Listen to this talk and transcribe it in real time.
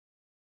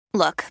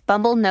Look,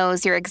 Bumble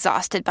knows you're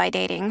exhausted by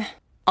dating.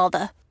 All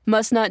the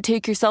must not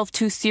take yourself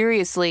too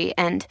seriously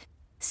and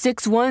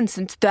 6'1"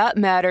 since that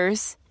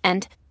matters.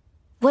 And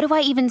what do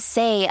I even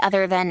say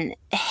other than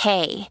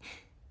hey?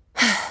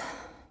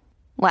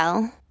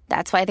 Well,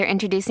 that's why they're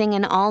introducing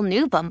an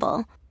all-new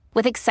Bumble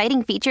with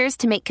exciting features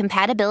to make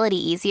compatibility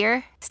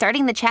easier,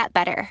 starting the chat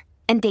better,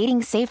 and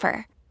dating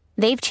safer.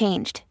 They've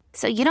changed,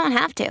 so you don't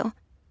have to.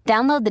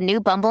 Download the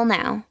new Bumble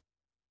now.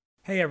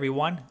 Hey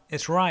everyone,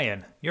 it's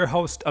Ryan, your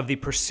host of the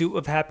Pursuit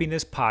of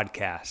Happiness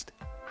podcast.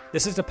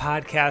 This is a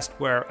podcast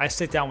where I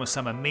sit down with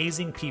some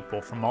amazing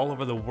people from all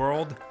over the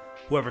world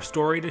who have a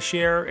story to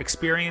share,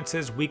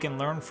 experiences we can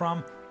learn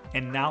from,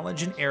 and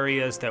knowledge in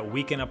areas that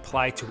we can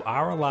apply to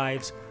our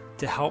lives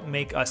to help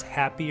make us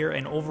happier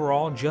and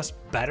overall just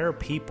better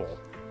people.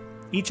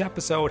 Each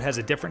episode has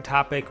a different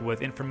topic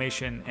with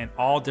information in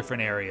all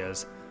different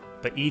areas,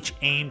 but each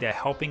aimed at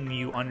helping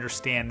you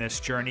understand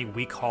this journey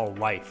we call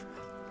life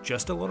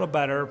just a little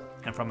better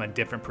and from a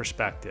different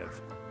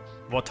perspective.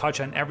 We'll touch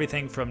on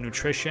everything from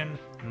nutrition,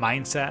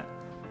 mindset,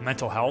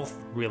 mental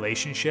health,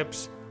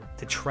 relationships,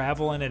 to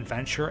travel and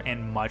adventure,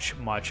 and much,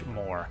 much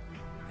more.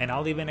 And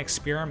I'll even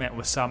experiment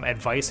with some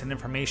advice and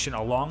information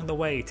along the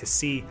way to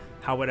see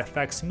how it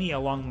affects me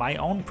along my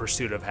own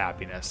pursuit of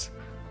happiness.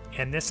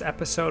 And this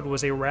episode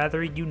was a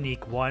rather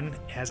unique one,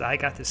 as I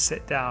got to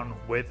sit down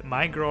with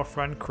my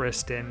girlfriend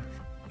Kristen,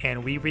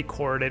 and we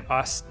recorded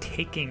us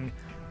taking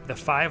the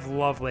 5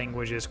 love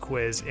languages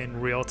quiz in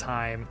real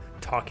time,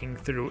 talking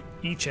through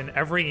each and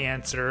every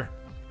answer,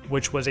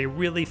 which was a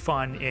really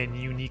fun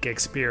and unique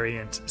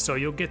experience. So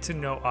you'll get to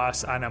know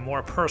us on a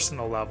more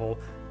personal level,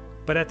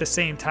 but at the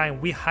same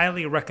time, we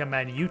highly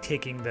recommend you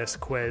taking this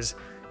quiz,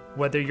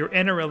 whether you're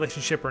in a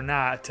relationship or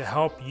not, to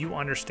help you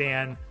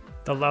understand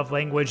the love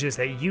languages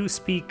that you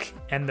speak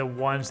and the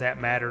ones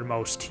that matter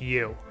most to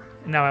you.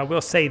 Now, I will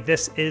say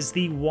this is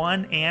the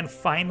one and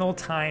final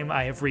time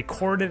I have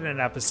recorded an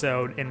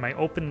episode in my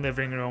open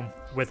living room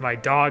with my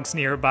dogs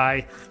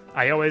nearby.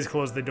 I always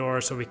close the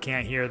door so we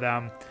can't hear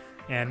them,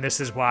 and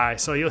this is why.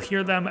 So you'll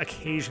hear them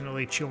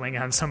occasionally chewing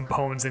on some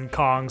bones and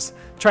Kongs,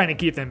 trying to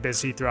keep them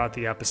busy throughout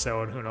the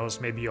episode. Who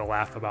knows, maybe you'll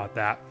laugh about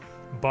that.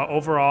 But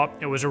overall,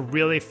 it was a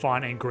really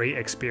fun and great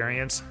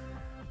experience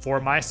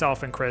for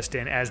myself and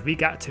Kristen as we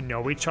got to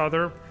know each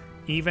other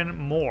even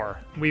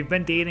more. We've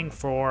been dating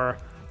for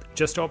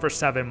just over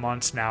 7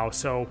 months now,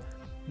 so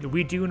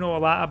we do know a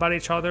lot about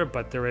each other,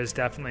 but there is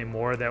definitely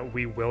more that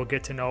we will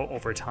get to know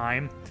over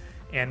time.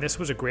 And this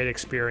was a great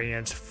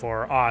experience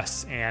for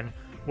us, and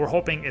we're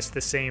hoping it's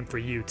the same for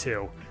you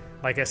too.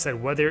 Like I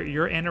said, whether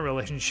you're in a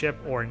relationship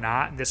or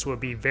not, this will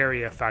be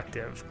very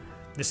effective.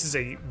 This is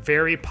a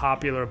very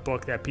popular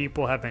book that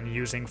people have been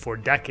using for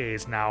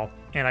decades now,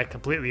 and I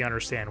completely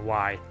understand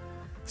why.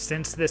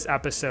 Since this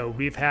episode,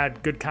 we've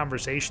had good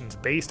conversations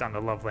based on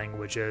the love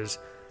languages.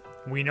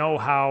 We know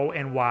how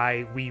and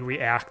why we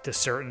react to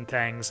certain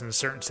things and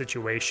certain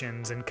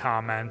situations and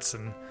comments,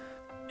 and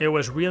it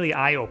was really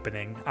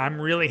eye-opening.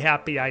 I'm really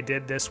happy I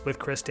did this with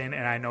Kristen,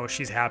 and I know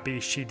she's happy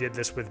she did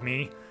this with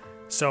me.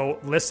 So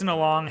listen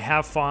along,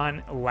 have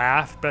fun,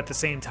 laugh, but at the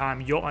same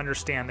time, you'll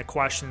understand the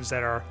questions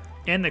that are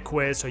in the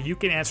quiz so you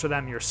can answer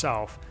them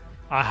yourself.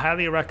 I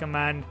highly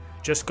recommend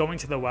just going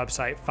to the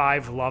website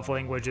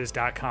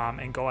 5lovelanguages.com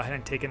and go ahead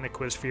and taking the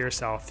quiz for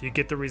yourself. You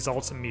get the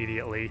results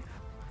immediately.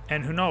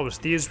 And who knows,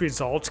 these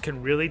results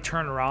can really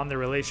turn around the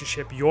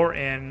relationship you're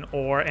in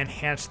or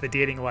enhance the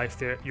dating life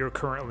that you're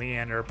currently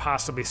in or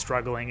possibly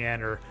struggling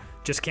in or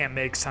just can't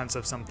make sense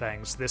of some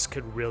things. This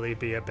could really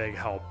be a big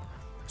help.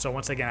 So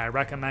once again, I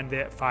recommend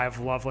it,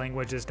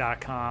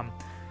 5lovelanguages.com.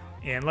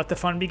 And let the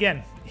fun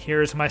begin.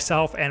 Here's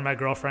myself and my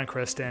girlfriend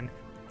Kristen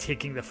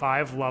taking the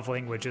 5 love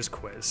languages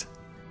quiz.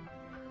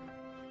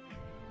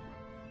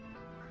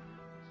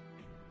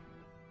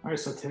 All right,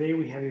 so today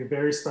we have a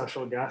very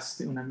special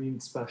guest. When I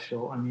mean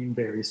special, I mean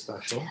very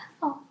special.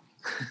 Oh.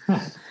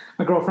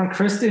 My girlfriend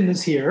Kristen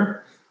is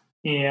here,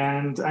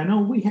 and I know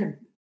we had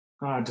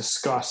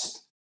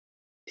discussed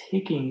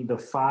taking the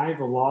 5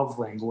 love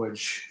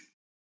language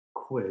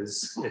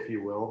quiz, if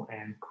you will,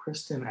 and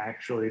Kristen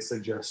actually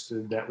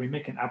suggested that we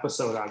make an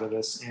episode out of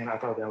this, and I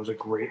thought that was a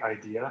great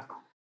idea.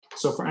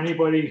 So for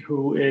anybody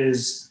who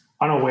is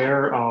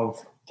unaware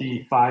of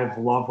the 5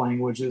 love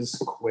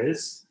languages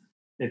quiz,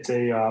 it's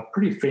a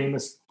pretty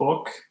famous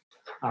book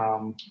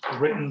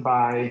written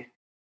by,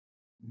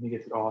 let me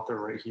get the author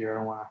right here. I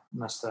don't want to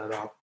mess that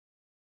up.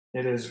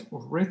 It is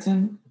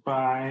written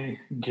by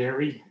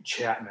Gary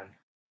Chapman.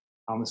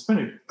 It's been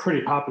a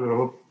pretty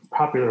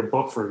popular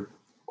book for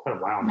quite a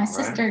while now. My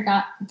sister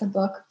got the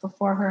book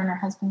before her and her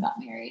husband got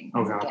married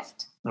as a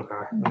gift. Okay.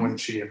 Mm-hmm. And when did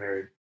she get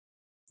married?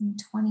 In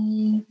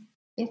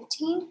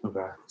 2015.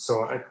 Okay.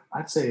 So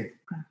I'd say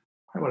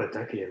probably about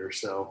a decade or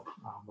so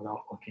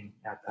without looking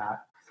at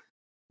that.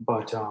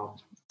 But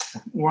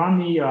we're on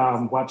the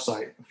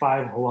website,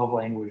 5 Love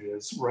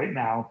Languages, right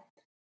now.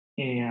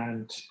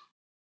 And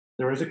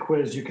there is a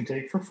quiz you can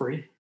take for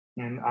free.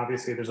 And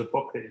obviously there's a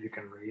book that you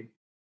can read.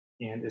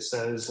 And it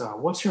says,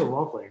 what's your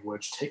love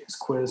language? Take this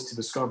quiz to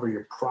discover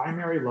your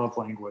primary love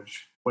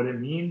language, what it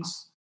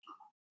means,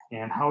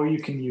 and how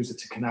you can use it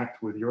to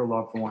connect with your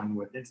loved one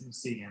with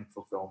intimacy and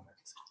fulfillment.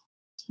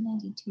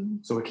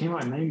 1992. So it came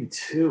out in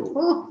 92.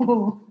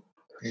 Ooh.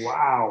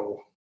 Wow.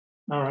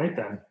 All right,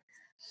 then.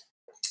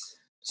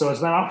 So it's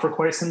been out for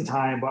quite some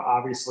time, but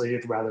obviously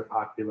it's rather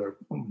popular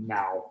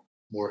now,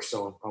 more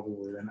so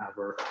probably than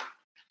ever.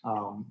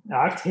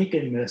 I've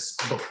taken this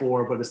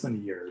before, but it's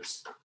been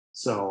years.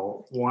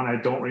 So one,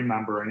 I don't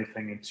remember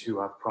anything, and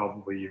two, I've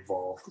probably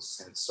evolved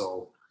since.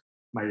 So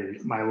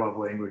my love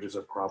languages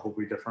are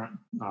probably different.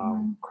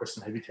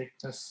 Kristen, have you taken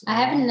this?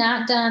 I have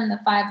not done the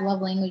 5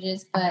 love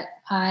languages, but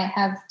I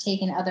have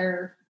taken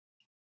other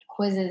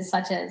quizzes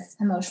such as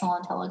emotional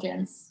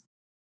intelligence.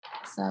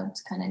 So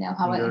to kind of know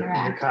how I Your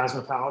interact.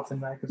 Cosmopolitan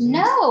magazine?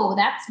 No,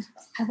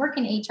 I work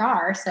in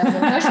HR. So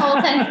emotional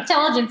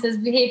intelligence is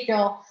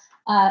behavioral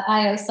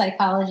IO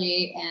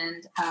psychology.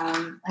 And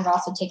I've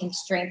also taken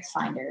Strength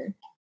Finder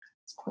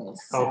quiz.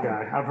 So. Okay,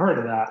 I've heard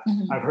of that.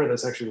 Mm-hmm. I've heard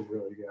that's actually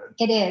really good.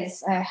 It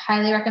is. I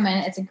highly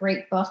recommend it. It's a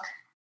great book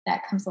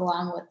that comes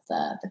along with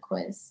the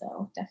quiz.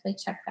 So definitely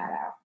check that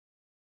out.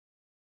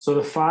 So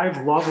the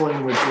 5 love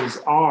languages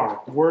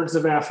are words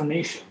of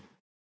affirmation,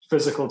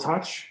 physical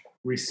touch,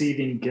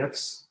 receiving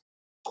gifts,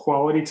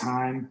 quality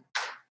time,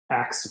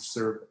 acts of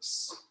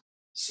service.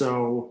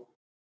 So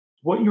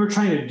what you're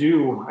trying to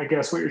do, I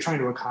guess what you're trying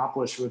to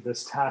accomplish with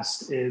this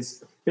test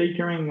is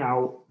figuring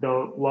out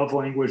the love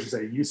languages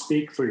that you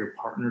speak for your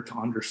partner to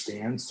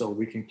understand so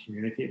we can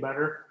communicate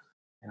better.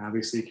 And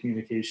obviously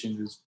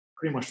communication is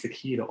pretty much the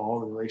key to all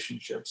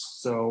relationships.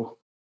 So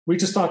we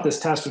just thought this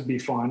test would be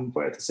fun,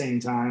 but at the same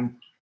time,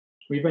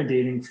 we've been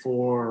dating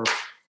for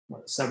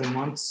 7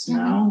 months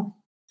now.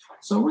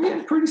 So we're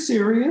getting pretty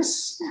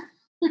serious.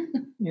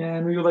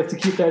 And we would like to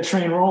keep that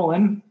train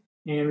rolling.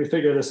 And we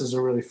figure this is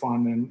a really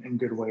fun and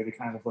good way to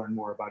kind of learn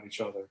more about each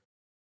other.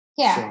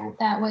 Yeah, So,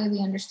 that way we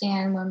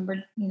understand when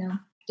we're,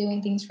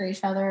 doing things for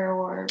each other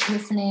or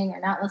listening or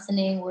not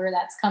listening, where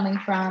that's coming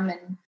from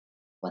and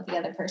what the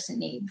other person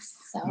needs.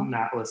 So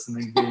not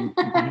listening being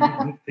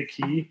the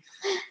key.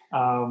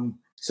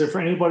 So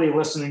for anybody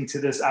listening to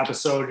this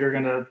episode, you're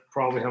going to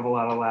probably have a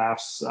lot of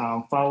laughs.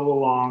 Follow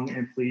along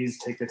and please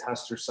take the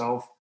test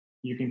yourself.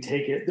 You can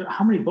take it.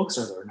 How many books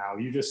are there now?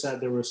 You just said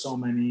there were so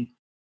many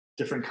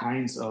different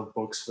kinds of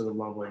books for the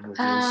love languages.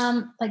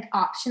 Like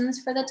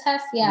options for the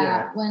test.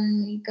 Yeah.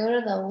 When you go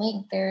to the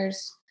link,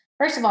 there's,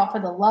 first of all,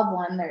 for the love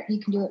one, there you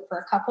can do it for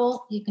a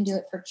couple, you can do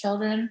it for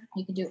children,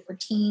 you can do it for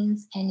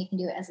teens, and you can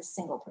do it as a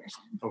single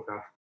person. Okay.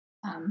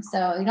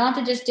 So you don't have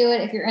to just do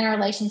it. If you're in a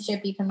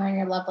relationship, you can learn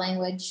your love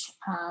language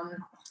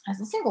as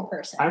a single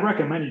person. I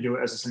recommend you do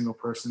it as a single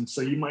person,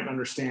 so you might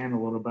understand a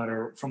little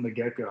better from the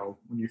get-go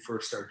when you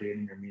first start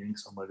dating or meeting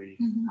somebody,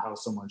 how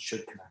someone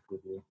should connect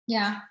with you.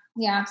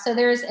 Yeah. So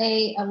there's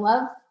a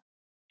love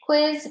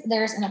quiz.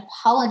 There's an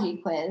apology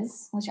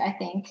quiz, which I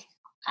think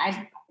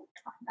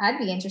I'd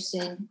be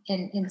interested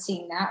in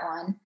seeing that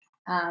one.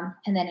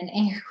 And then an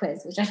anger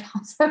quiz, which I'd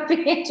also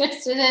be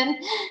interested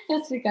in,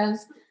 just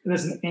because.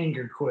 There's an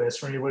anger quiz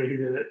for anybody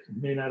who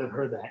may not have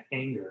heard that.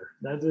 Anger.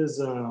 That is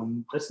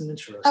that's an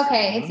interesting.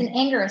 Okay, it's an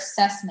anger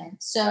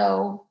assessment.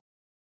 So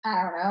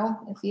I don't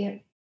know if you.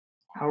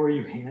 How are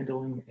you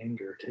handling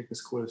anger? Take this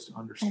quiz to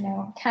understand. I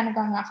know, kind of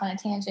going off on a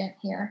tangent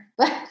here,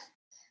 but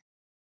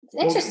it's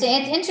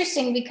interesting. It's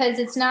interesting because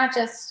it's not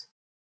just,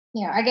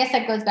 I guess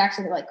that goes back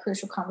to the like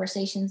crucial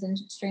conversations and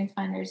strength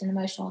finders and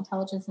emotional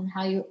intelligence and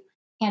how you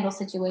handle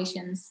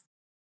situations.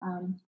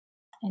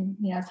 And,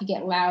 if you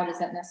get loud, does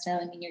that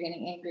necessarily mean you're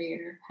getting angry,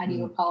 or how do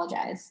you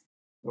apologize?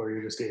 Or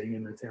you're just dating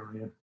in the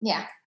area.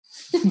 Yeah.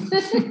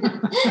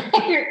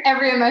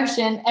 Every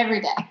emotion, every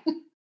day.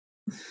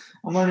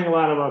 I'm learning a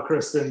lot about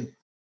Kristen.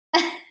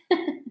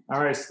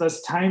 All right, so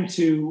it's time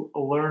to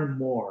learn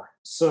more.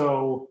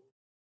 So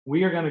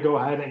we are going to go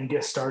ahead and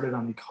get started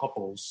on the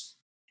couples.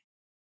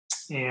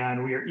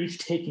 And we are each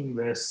taking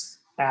this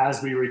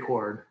as we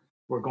record.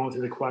 We're going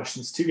through the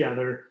questions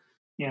together.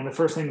 And the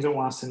first things it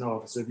wants to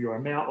know is if you are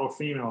male or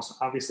female. So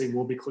obviously,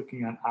 we'll be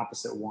clicking on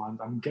opposite ones.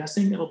 I'm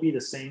guessing it'll be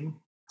the same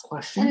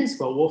questions,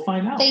 but we'll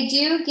find out. They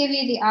do give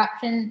you the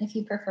option if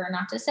you prefer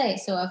not to say.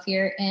 So if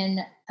you're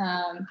in,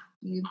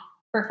 you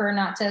prefer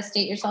not to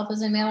state yourself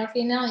as a male or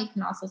female, you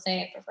can also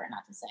say, I prefer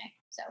not to say.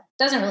 So it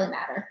doesn't really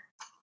matter.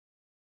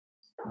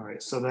 All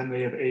right. So then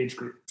we have age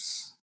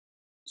groups.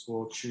 So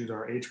we'll choose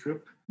our age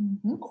group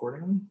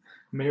accordingly.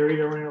 Married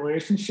or in a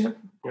relationship?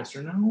 Yes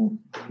or no?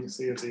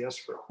 Obviously, it's a yes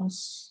for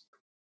us.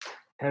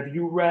 Have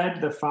you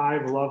read the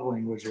 5 love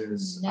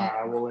languages? No.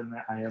 I will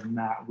admit I have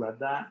not read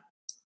that.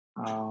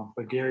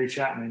 But Gary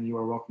Chapman, you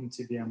are welcome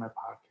to be on my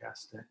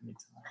podcast at any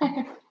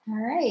time. All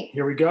right.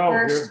 Here we go.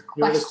 Here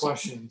are the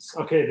questions.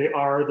 Okay, they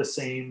are the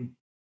same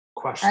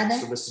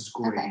questions, so this is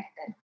great. Okay,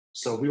 good.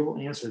 So we will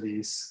answer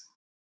these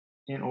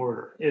in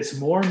order. It's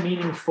more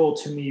meaningful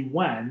to me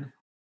when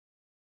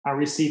I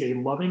receive a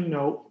loving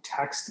note,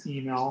 text,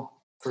 email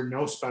for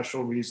no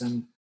special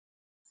reason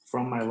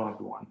from my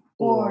loved one,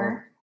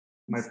 or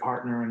my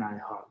partner and I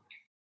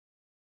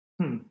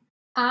hug.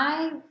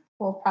 I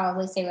will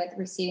probably say with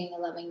receiving a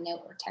loving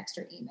note or text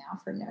or email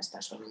for no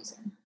special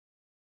reason.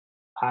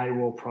 I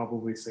will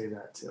probably say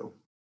that too.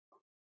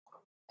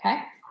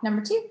 Okay.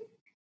 Number 2,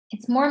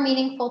 it's more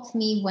meaningful to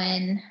me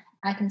when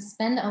I can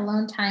spend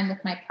alone time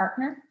with my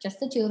partner, just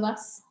the two of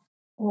us,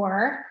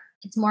 or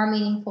it's more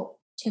meaningful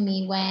to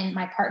me when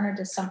my partner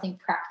does something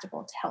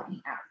practical to help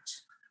me out.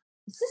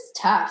 This is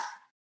tough.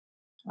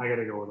 I got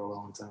to go with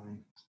alone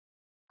time.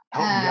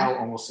 Help me out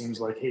almost seems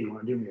like, hey, you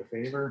want to do me a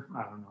favor?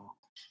 I don't know.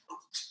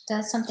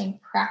 Does something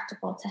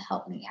practical to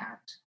help me out.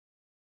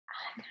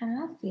 I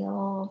kind of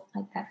feel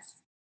like that's.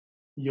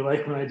 You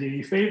like when I do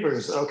you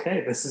favors.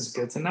 Okay, this is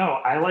good to know.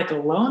 I like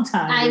alone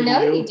time. I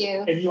know you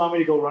do. And you want me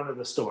to go run to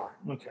the store.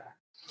 Okay.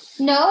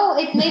 No,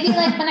 it's maybe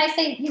like when I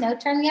say,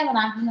 turn the oven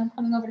on, I'm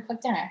coming over to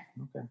cook dinner.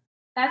 Okay.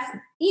 That's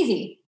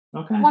easy.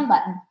 Okay. One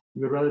button.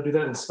 You would rather do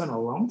that than spend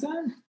alone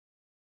time?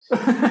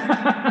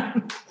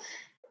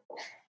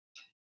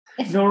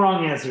 No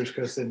wrong answers,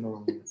 Kristen. No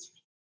wrong answers.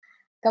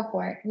 Go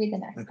for it. Read the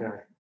next one.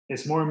 Okay.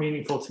 It's more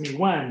meaningful to me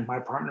when my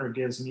partner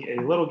gives me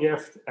a little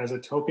gift as a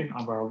token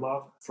of our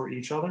love for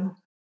each other,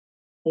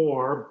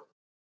 or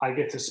I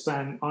get to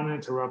spend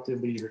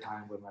uninterrupted leisure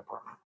time with my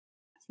partner.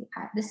 See,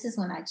 this is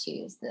when I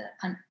choose the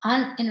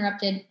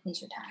uninterrupted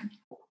leisure time.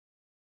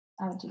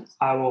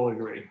 I will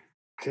agree,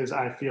 because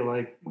I feel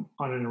like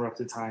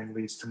uninterrupted time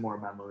leads to more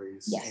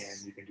memories, yes.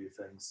 And you can do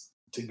things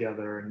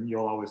together, and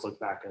you'll always look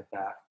back at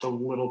that. The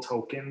little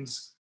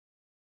tokens,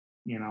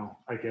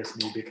 I guess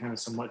maybe kind of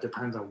somewhat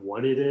depends on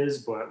what it is,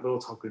 but little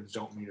tokens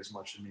don't mean as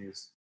much to me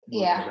as.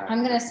 Yeah,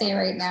 I'm going to say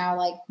right now,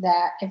 like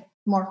that, if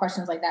more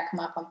questions like that come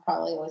up, I'm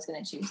probably always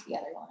going to choose the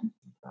other one.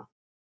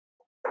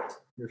 Okay.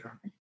 Your turn.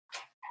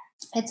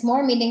 It's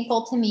more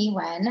meaningful to me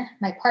when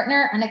my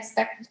partner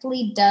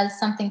unexpectedly does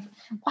something.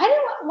 Why do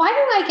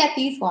I get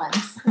these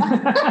ones?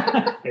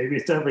 Maybe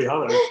it's every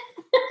other.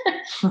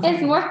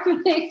 It's more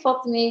meaningful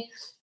to me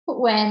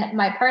when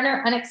my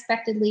partner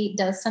unexpectedly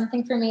does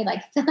something for me,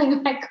 like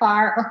filling my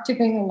car or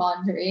doing the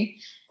laundry.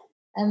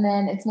 And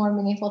then it's more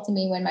meaningful to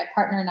me when my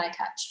partner and I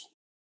touch.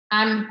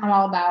 I'm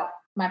all about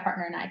my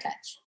partner and I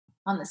touch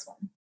on this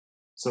one.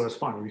 So it's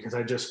funny because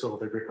I just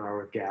filled every car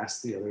with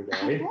gas the other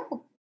day.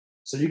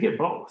 So you get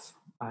both.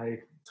 I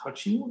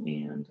touch you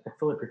and I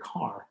fill up your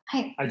car.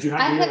 I do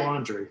not do your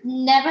laundry.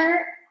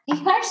 Never.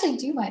 You actually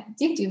do my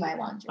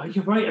laundry. Oh,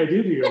 you're right. I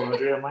do your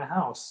laundry at my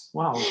house.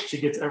 Wow, she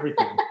gets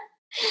everything.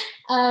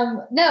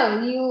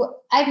 No,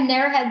 I've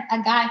never had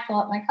a guy fill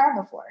up my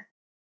car before.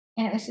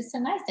 And it was just so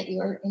nice that you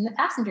were in the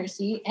passenger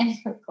seat and you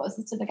were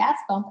closest to the gas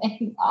pump and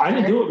you offered. I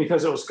didn't do it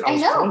because it was I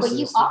know, but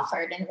you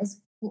offered and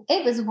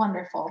it was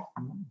wonderful.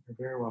 You're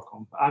very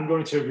welcome. I'm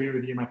going to agree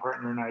with you. My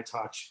partner and I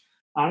touch.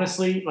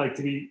 Honestly, like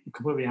to be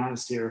completely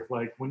honest here,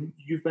 like when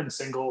you've been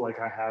single, like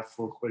I have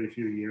for quite a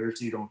few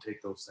years, you don't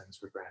take those things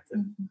for granted.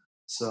 Mm-hmm.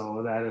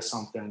 So that is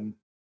something,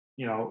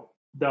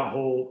 the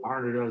whole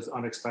partner does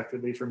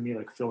unexpectedly for me,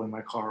 like filling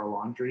my car of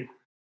laundry.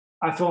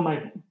 I fill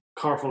my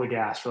car full of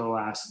gas for the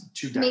last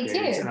 2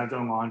 decades, and I've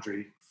done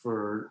laundry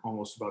for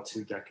almost about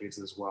 2 decades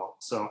as well.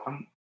 So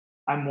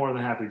I'm more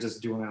than happy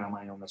just doing it on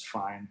my own. That's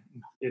fine.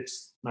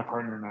 It's my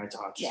partner and I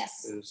touch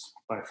is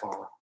by far.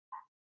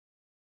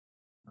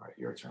 All right,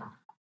 your turn.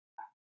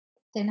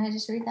 Didn't I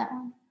just read that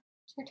one?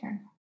 It's your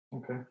turn.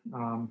 Okay.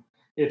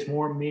 It's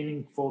more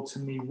meaningful to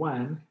me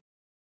when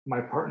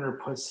my partner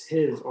puts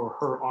his or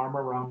her arm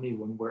around me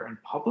when we're in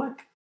public.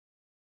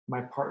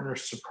 My partner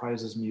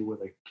surprises me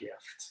with a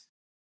gift.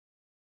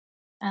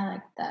 I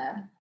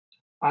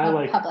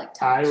like the public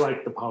touch. I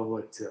like the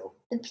public too.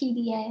 The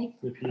PDA.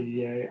 The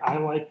PDA. I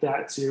like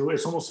that too.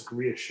 It's almost like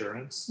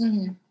reassurance.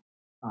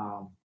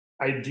 Mm-hmm.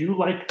 I do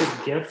like the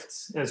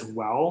gift as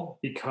well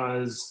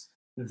because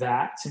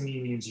that to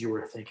me means you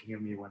were thinking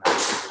of me when I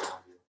was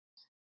around you.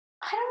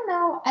 I don't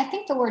know. I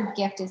think the word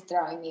gift is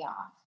throwing me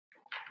off.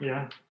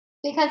 Yeah.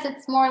 Because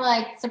it's more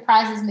like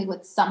surprises me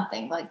with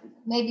something. Like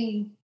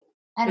maybe,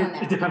 I don't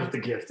know. It depends what the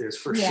gift is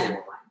for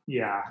sure.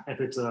 Yeah. If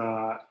it's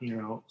a,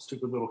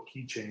 stupid little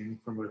keychain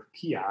from a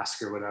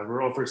kiosk or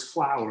whatever, or if it's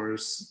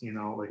flowers,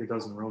 like a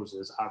dozen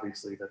roses,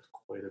 obviously that's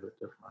quite a bit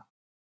different.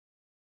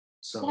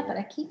 So yeah, but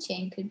a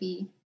keychain could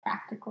be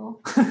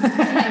practical. You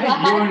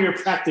and your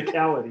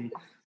practicality.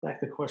 Back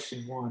to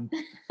question 1.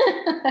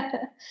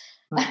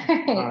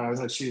 I'm going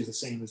to choose the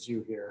same as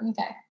you here.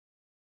 Okay.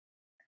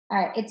 All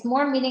right. It's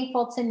more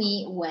meaningful to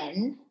me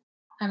when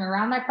I'm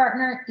around my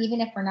partner,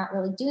 even if we're not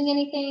really doing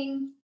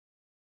anything.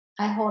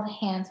 I hold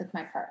hands with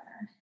my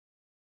partner.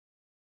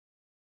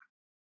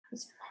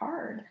 It's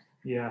hard.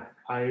 Yeah,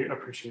 I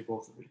appreciate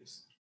both of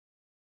these.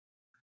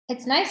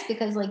 It's nice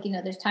because,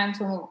 there's times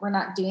when we're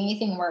not doing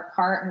anything and we're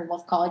apart and we'll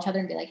both call each other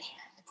and be like, hey,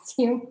 I miss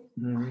you.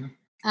 Mm-hmm.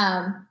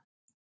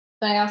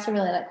 But I also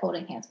really like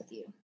holding hands with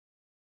you.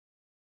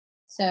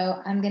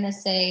 So I'm going to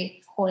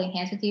say holding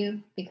hands with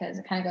you because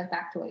it kind of goes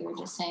back to what you were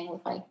just saying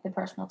with the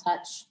personal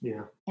touch.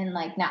 Yeah. And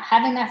not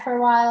having that for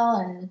a while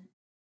and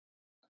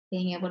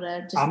being able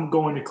to just. I'm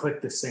going to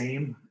click the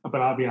same, but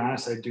I'll be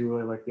honest, I do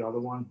really like the other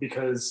one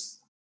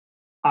because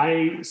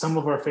some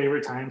of our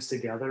favorite times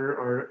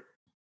together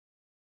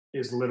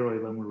is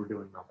literally when we were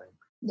doing nothing.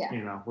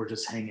 Yeah. We're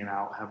just hanging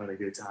out, having a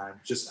good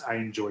time. I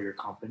enjoy your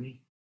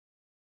company.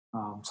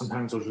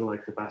 Sometimes those are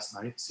like the best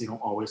nights. You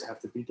don't always have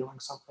to be doing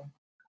something.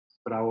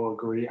 But I will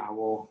agree. I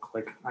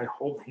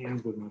hold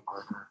hands with my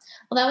partner.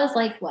 Well, that was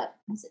like, what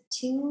was it,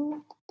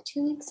 2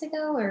 weeks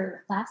ago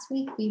or last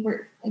week? It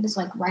was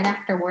like right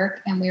after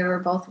work, and we were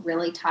both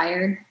really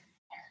tired.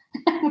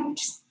 We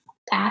just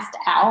passed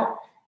out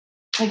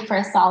like for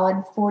a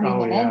solid 40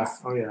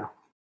 minutes. Oh yeah.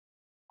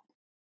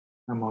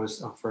 I'm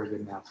always up for a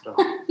good nap though.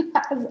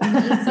 That was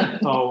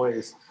amazing.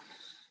 Always.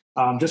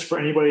 Just for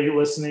anybody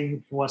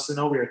listening who wants to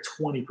know, we are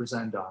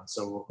 20% done.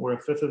 So we're a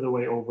fifth of the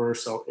way over.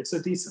 So it's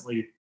a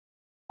decently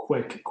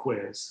quick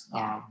quiz,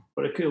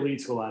 but it could lead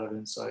to a lot of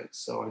insights.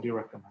 So I do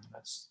recommend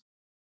this.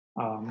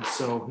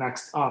 So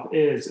next up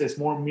is, it's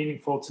more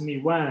meaningful to me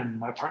when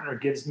my partner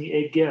gives me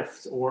a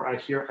gift or I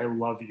hear I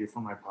love you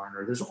from my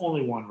partner. There's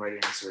only one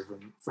right answer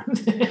from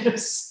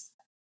this.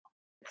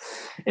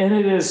 And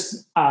it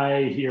is,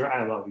 I hear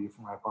I love you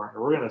from my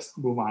partner. We're going to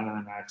move on to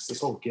the next.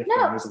 This whole gift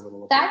thing is a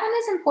little... That one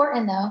is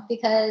important though,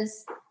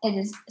 because it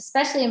is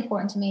especially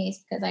important to me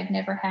because I've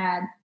never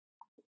had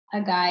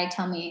a guy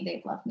tell me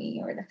they love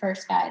me, or the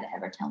first guy to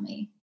ever tell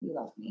me he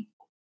loved me.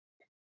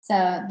 So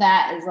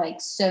that is like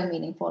so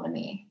meaningful to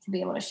me to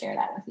be able to share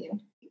that with you.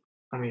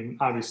 I mean,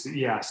 obviously,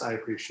 yes, I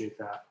appreciate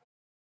that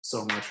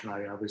so much. And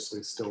I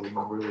obviously still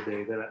remember the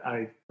day that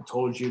I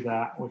told you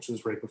that, which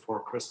was right before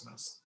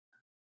Christmas.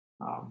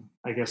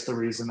 I guess the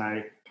reason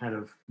I kind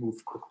of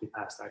moved quickly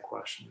past that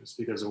question is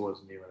because it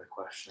wasn't even a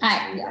question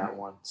to me, that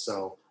one.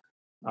 So,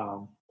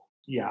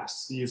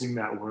 yes, using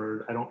that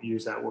word, I don't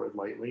use that word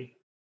lightly.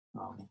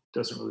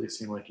 Doesn't really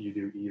seem like you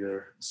do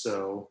either.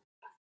 So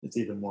it's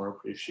even more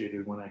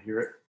appreciated when I hear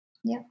it.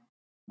 Yep.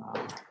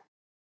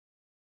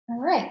 All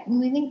right,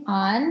 moving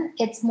on.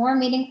 It's more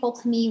meaningful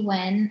to me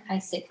when I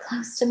sit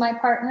close to my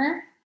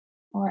partner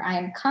or I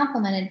am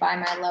complimented by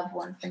my loved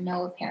one for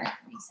no apparent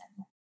reason.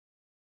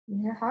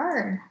 These are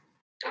hard.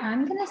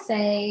 I'm going to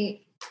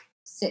say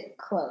sit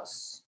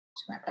close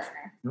to my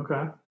partner.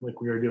 Okay, like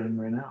we are doing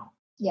right now.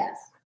 Yes.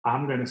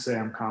 I'm going to say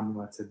I'm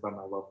complimented by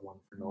my loved one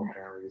for no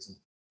apparent reason.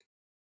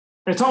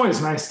 It's always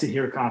nice to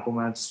hear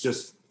compliments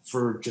just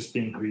for just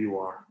being who you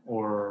are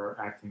or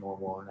acting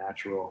normal or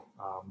natural,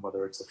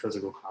 whether it's a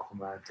physical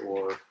compliment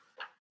or,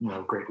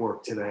 great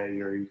work today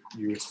or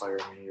you inspire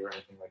me or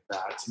anything like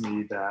that. To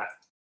me, that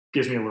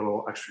gives me a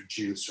little extra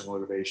juice or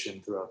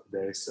motivation throughout the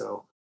day.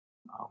 So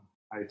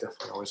I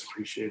definitely always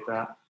appreciate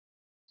that.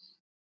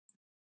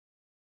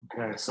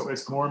 Okay, so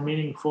it's more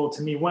meaningful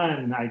to me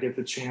when I get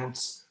the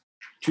chance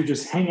to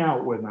just hang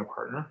out with my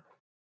partner.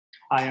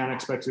 I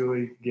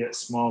unexpectedly get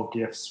small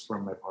gifts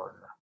from my partner.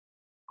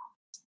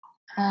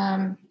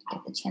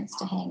 Get the chance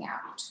to hang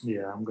out.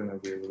 Yeah, I'm going to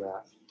agree with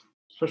that.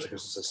 Especially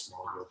because it's just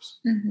small gifts.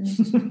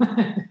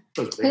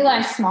 Mm-hmm. Who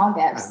likes small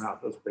gifts? I know,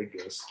 those big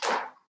gifts.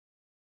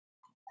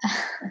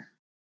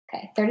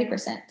 Okay,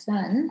 30%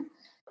 done.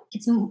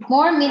 It's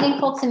more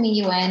meaningful to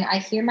me when I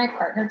hear my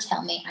partner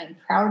tell me I'm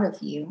proud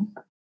of you.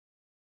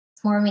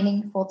 It's more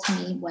meaningful to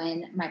me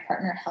when my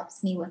partner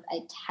helps me with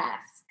a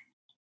task.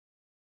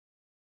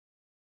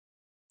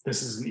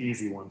 This is an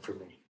easy one for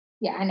me.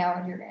 Yeah, I know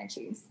what you're going to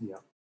choose. Yeah.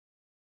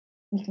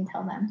 You can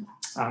tell them.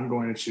 I'm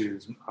going to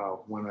choose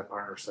when my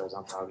partner says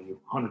I'm proud of you.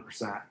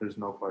 100%. There's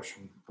no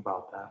question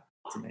about that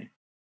to me.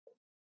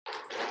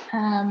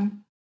 I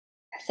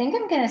think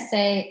I'm going to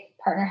say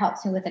partner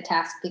helps me with a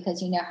task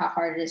because you know how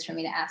hard it is for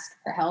me to ask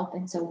for help.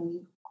 And so when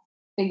you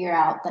figure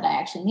out that I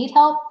actually need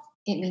help,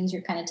 it means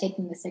you're kind of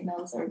taking the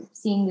signals or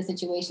seeing the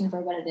situation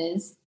for what it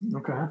is.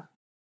 Okay.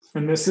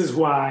 And this is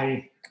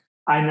why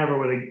I never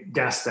would have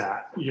guessed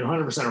that. You're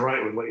 100%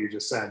 right with what you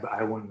just said, but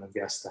I wouldn't have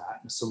guessed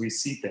that. So we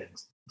see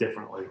things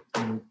differently.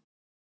 And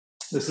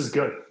this is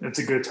good. It's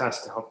a good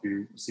test to help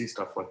you see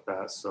stuff like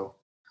that. So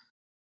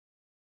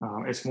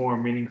it's more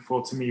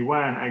meaningful to me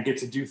when I get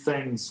to do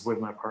things with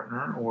my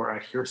partner or I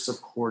hear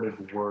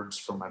supportive words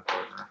from my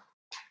partner.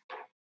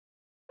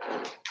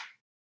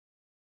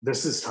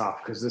 This is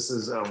tough because this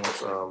is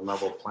almost a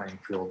level playing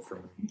field for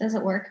me. Does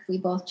it work if we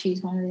both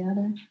choose one or the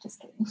other? Just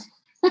kidding. Is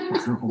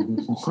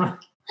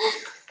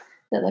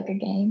it like a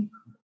game?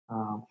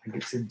 I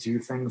get to do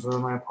things with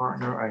my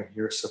partner. I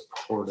hear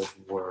supportive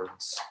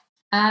words.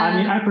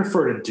 I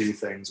prefer to do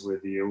things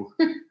with you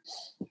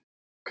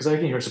because I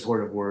can hear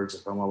supportive words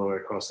if I'm all the way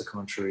across the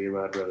country.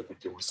 But I'd rather be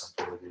doing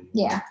something with you.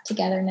 Yeah,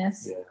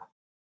 togetherness.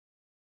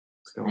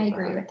 Yeah. I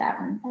agree with that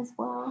one as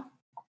well.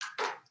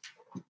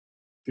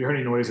 If you hear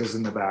any noises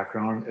in the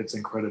background, it's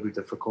incredibly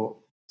difficult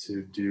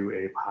to do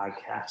a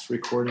podcast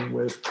recording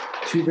with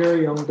two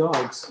very young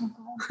dogs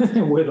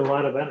with a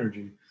lot of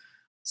energy.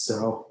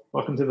 So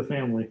welcome to the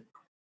family.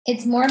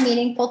 It's more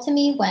meaningful to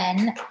me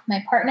when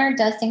my partner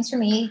does things for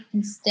me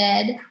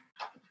instead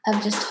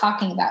of just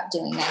talking about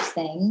doing nice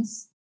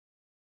things.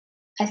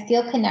 I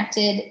feel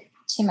connected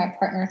to my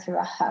partner through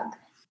a hug.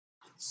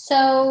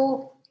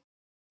 So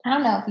I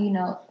don't know if you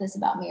know this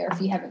about me or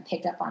if you haven't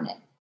picked up on it.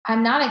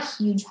 I'm not a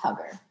huge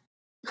hugger.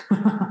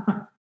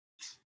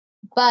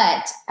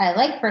 But I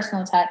like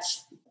personal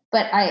touch.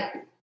 But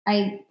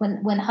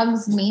when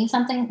hugs mean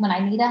something, when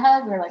I need a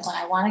hug or like when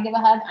I want to give a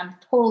hug, I'm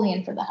totally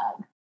in for the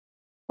hug.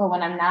 But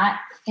when I'm not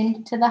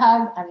into the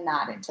hug, I'm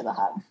not into the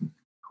hug.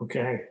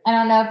 Okay. I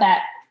don't know if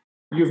that.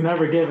 You've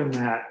never given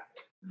that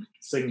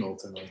signal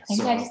to me.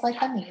 Maybe I just like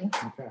hugging you.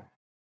 Okay.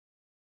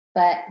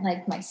 But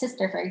like my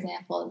sister, for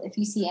example, if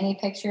you see any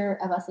picture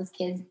of us as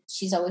kids,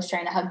 she's always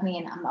trying to hug me,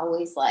 and I'm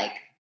always like,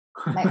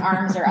 my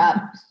arms are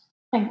up.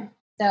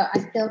 So I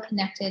feel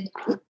connected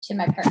to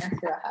my partner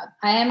through a hug.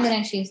 I am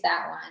going to choose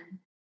that one.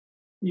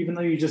 Even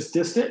though you just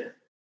dissed it?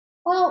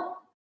 Well,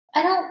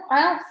 I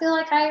don't feel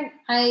like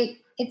I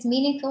it's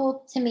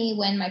meaningful to me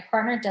when my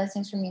partner does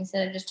things for me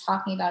instead of just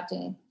talking about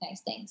doing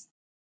nice things.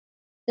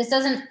 This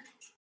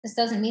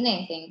doesn't mean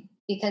anything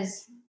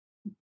because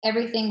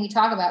everything we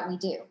talk about, we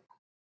do.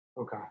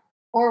 Okay.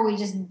 Or it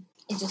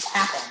just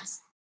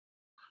happens.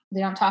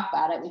 We don't talk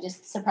about it. We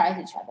just surprise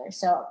each other.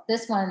 So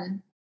this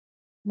one,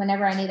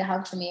 whenever I need a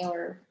hug from you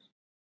or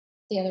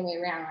the other way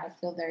around, I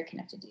feel very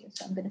connected to you.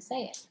 So I'm going to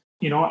say it.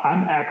 You know what?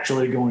 I'm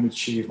actually going to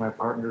choose my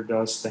partner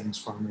does things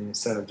for me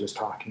instead of just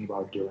talking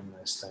about doing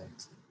nice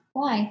things.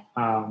 Why?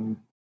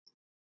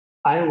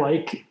 I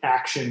like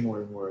action more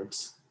than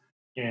words.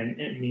 And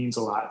it means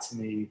a lot to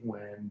me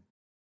when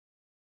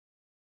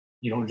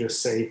you don't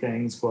just say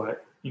things,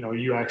 but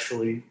you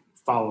actually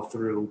follow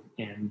through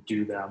and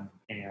do them.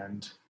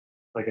 And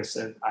like I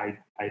said, I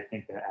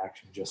think that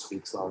action just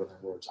speaks louder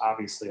than words.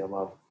 Obviously, I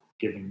love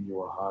giving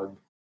you a hug,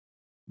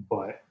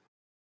 but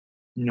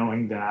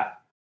knowing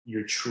that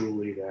you're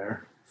truly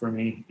there for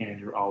me and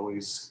you're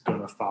always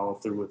going to follow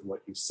through with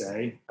what you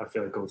say, I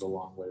feel like goes a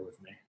long way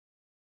with me.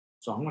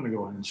 So I'm going to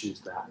go ahead and choose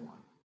that one.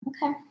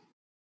 Okay.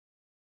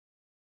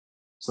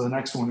 So the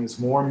next one is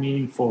more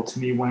meaningful to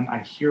me when I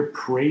hear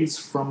praise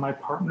from my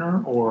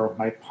partner or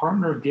my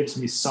partner gives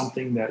me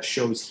something that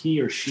shows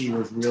he or she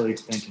was really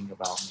thinking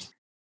about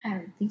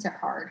me. These are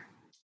hard.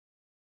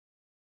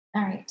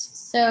 All right.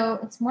 So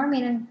it's more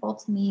meaningful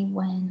to me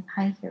when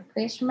I hear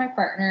praise from my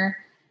partner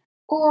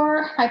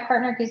or my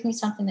partner gives me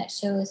something that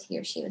shows he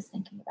or she was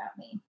thinking about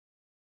me.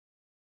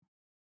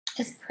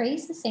 Is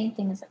praise the same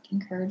thing as like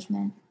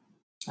encouragement?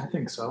 I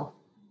think so.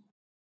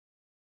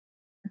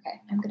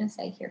 Okay, I'm going to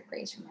say hear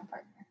praise from my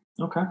partner.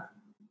 Okay.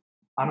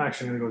 I'm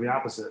actually going to go the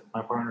opposite.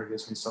 My partner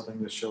gives me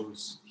something that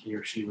shows he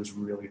or she was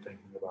really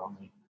thinking about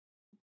me.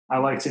 I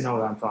like to know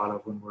that I'm thought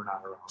of when we're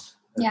not around.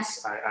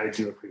 Yes. I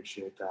do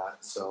appreciate that.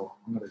 So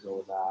I'm going to go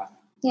with that.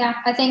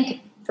 Yeah, I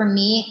think for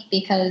me,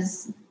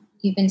 because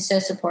you've been so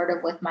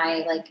supportive with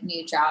my like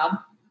new job,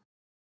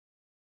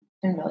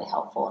 it's been really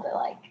helpful to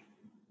like,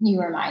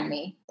 you remind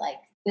me like,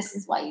 this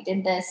is why you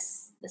did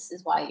this. This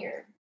is why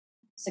you're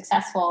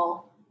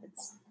successful.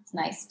 It's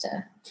nice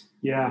to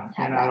have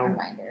that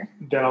reminder.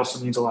 That also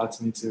means a lot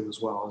to me too, as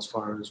well, as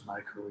far as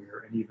my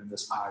career and even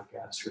this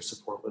podcast, your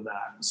support with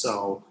that.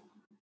 So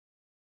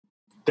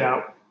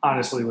that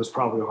honestly was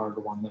probably the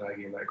harder one that I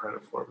gave that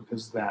credit for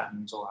because that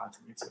means a lot to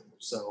me too.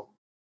 So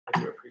I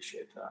do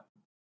appreciate that.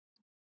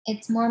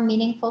 It's more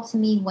meaningful to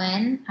me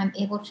when I'm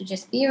able to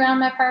just be around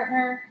my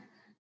partner,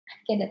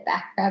 get a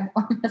back rub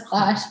or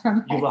massage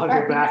from my partner. You love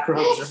your back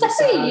rubs or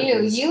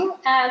massages. You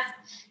ask.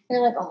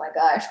 You're like, oh my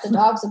gosh, the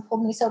dogs have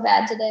pulled me so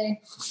bad today.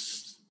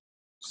 It's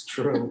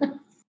true.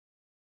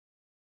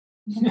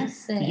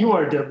 You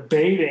are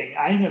debating.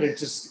 I'm going to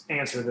just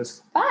answer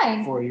this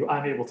for you.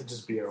 I'm able to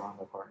just be around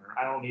my partner.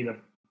 I don't need a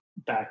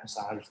back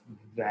massage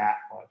that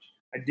much.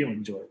 I do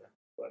enjoy that.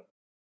 But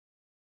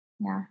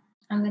yeah,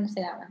 I'm going to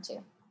say that one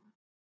too.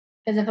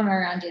 Because if I'm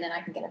around you, then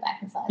I can get a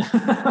back massage.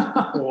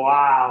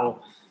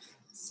 Wow.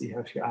 Let's see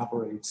how she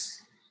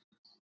operates.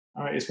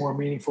 All right, it's more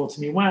meaningful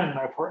to me when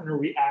my partner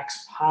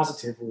reacts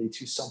positively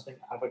to something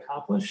I've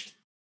accomplished.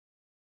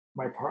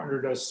 My partner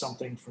does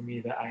something for me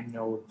that I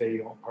know they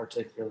don't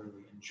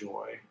particularly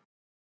enjoy.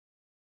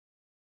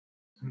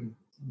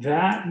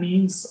 That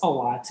means a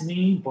lot to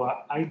me,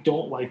 but I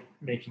don't like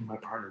making my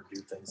partner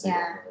do things they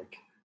don't like.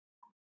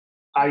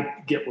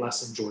 I get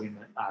less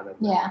enjoyment out of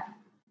it. Yeah.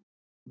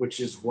 Which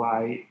is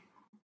why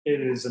it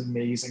is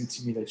amazing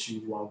to me that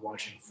you love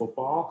watching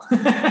football,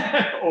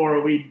 or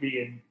we'd be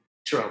in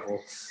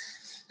trouble.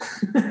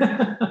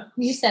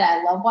 You said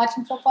I love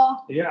watching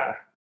football? Yeah.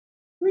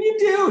 What do you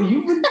do?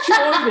 You've enjoyed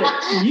it.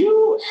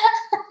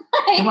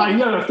 Come on,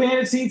 you have a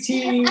fantasy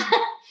team.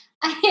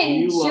 I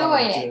enjoy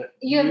it.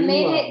 You have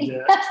made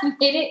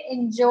it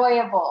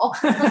enjoyable.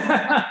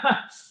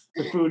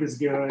 The food is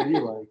good. You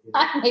like it.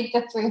 I make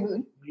the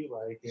food. You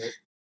like it.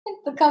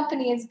 The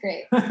company is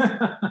great.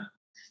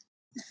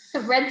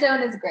 The Red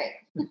Zone is great.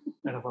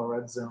 NFL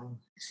Red Zone.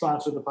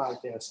 Sponsor the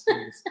podcast,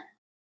 please.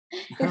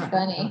 It's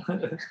funny.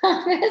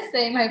 I'm going to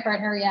say my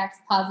partner reacts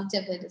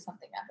positively to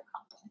something I've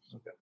accomplished.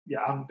 Okay.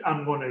 Yeah,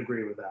 I'm going to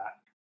agree with that.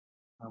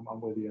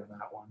 I'm with you on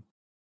that one.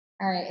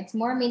 All right. It's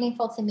more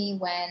meaningful to me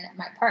when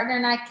my partner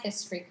and I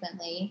kiss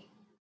frequently.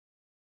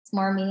 It's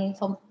more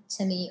meaningful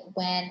to me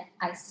when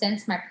I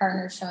sense my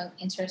partner showing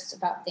interest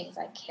about things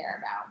I care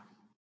about.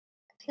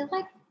 I feel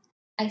like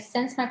I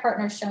sense my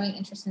partner showing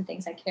interest in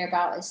things I care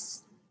about. I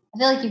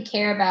feel like you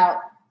care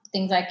about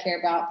things I care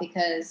about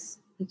because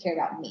you care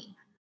about me.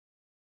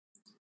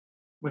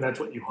 Well, that's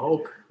what you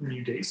hope when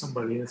you date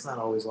somebody. It's not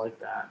always like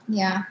that.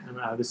 Yeah. I mean,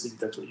 obviously,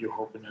 that's what you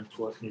hope, and that's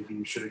what maybe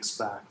you should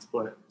expect,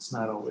 but it's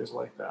not always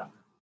like that.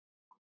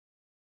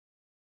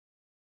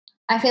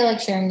 I feel like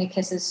sharing a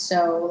kiss is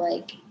so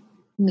like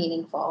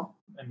meaningful.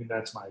 I mean,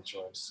 that's my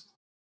choice.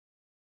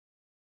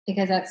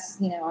 Because that's,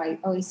 I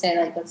always say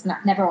like, let's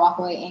never walk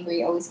away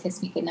angry, always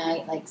kiss me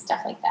goodnight, like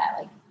stuff like that.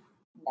 Like,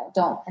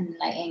 don't end the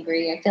night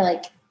angry. I feel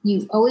like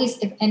you always,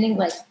 if ending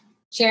like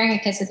sharing a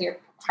kiss with your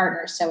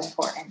partner is so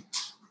important.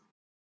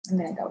 I'm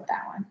going to go with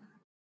that one.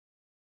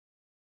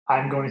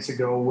 I'm going to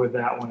go with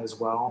that one as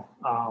well.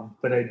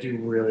 But I do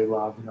really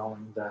love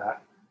knowing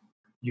that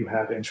you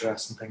have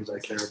interest in things I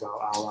care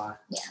about, a la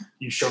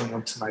you showing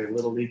up to my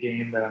Little League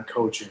game that I'm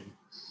coaching.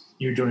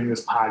 You're doing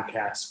this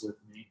podcast with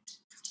me.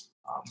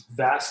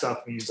 That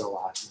stuff means a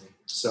lot to me.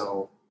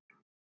 So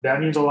that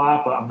means a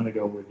lot, but I'm going to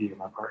go with you.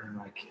 My partner and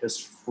I kiss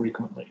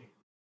frequently.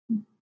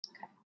 Okay.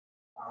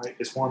 All right.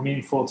 It's more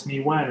meaningful to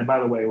me when, and by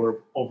the way, we're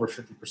over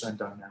 50%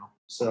 done now.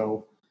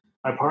 So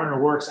my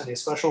partner works on a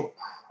special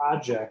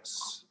project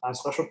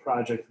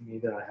for me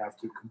that I have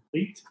to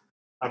complete.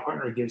 My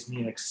partner gives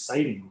me an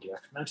exciting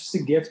gift. Not just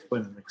a gift,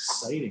 but an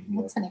exciting gift.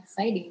 What's an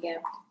exciting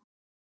gift?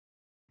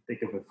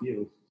 Think of a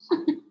few.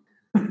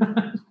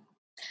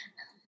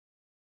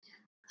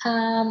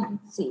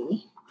 Let's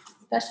see.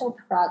 Special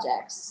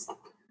projects.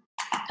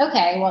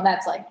 Okay, well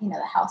that's like,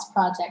 the house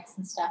projects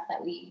and stuff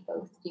that we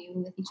both do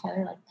with each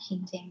other, like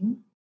painting,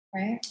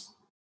 right?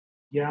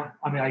 Yeah,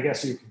 I mean, I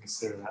guess you can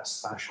consider that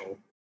special.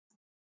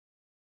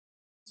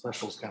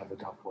 Special is kind of a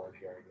tough word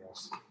here, I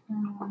guess.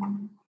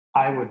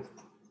 I would,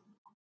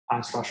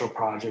 on special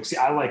projects, see,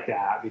 I like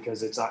that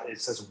because it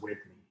says with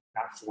me,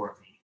 not for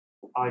me.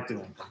 I like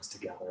doing things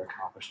together,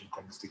 accomplishing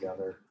things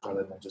together,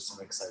 rather than just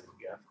an exciting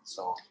gift.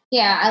 So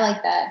yeah, I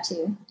like that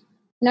too.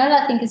 You know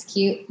what I think is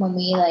cute when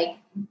we like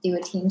do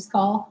a Teams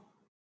call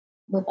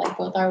with like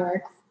both our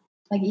works,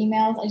 like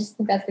emails. I just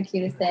think that's the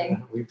cutest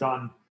thing. We've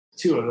done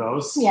 2 of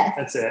those. Yes,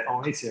 that's it.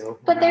 Only 2.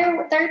 But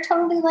they're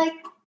totally like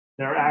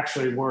they're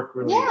actually work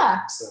related.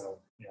 Yeah. So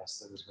yes,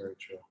 that is very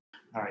true.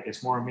 All right,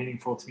 it's more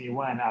meaningful to me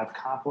when I'm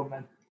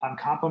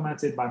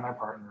complimented by my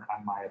partner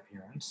on my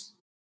appearance,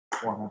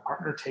 or my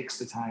partner takes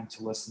the time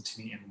to listen to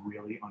me and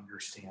really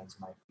understands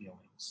my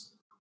feelings.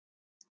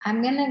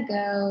 I'm gonna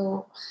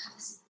go.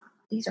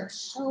 These are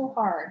so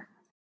hard.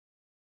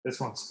 This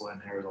one's splitting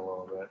hairs a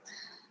little bit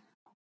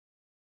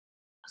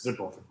because they're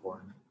both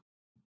important.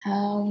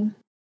 I'm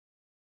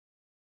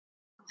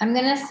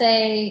gonna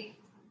say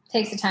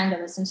takes the time to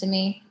listen to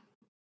me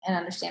and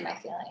understand my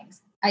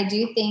feelings. I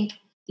do think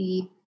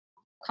the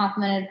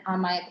complimented on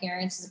my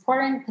appearance is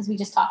important because we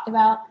just talked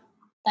about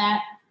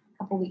that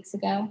a couple weeks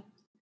ago.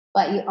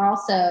 But you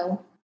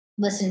also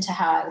listened to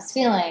how I was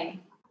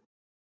feeling,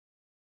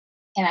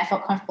 and I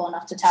felt comfortable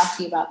enough to talk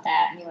to you about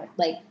that. And you were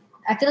like,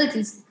 I feel like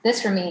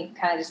this for me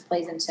kind of just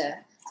plays into.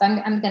 So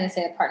I'm going to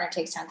say the partner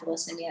takes time to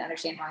listen to me and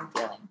understand how I'm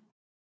feeling.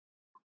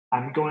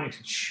 I'm going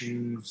to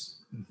choose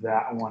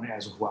that one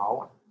as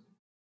well.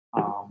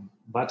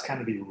 Let's kind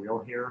of be real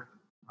here.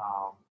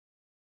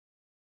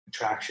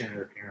 Attraction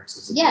and appearance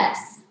is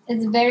yes,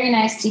 it's very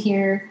nice to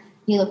hear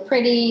you look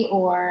pretty,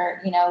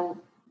 or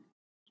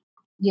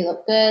you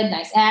look good,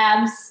 nice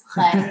abs,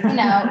 like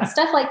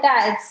stuff like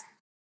that. It's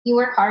you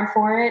work hard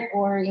for it,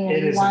 or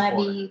you want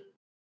to be.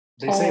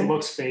 They say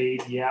looks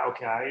fade, yeah,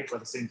 okay, but at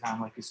the same time,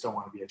 like you still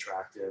want to be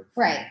attractive,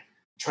 right? And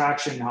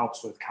attraction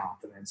helps with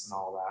confidence and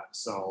all that,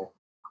 so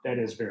that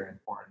is very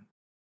important.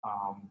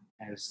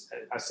 As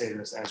I say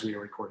this as we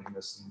are recording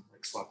this in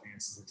like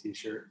sweatpants and a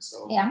t-shirt.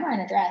 So yeah, I'm wearing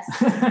a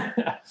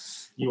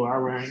dress. You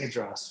are wearing a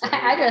dress. Right?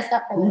 I dressed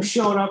up for Who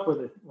showed up with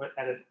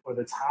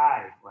a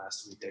tie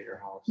last week at your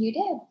house? You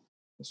did.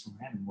 Just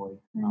randomly.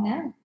 I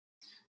know.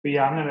 But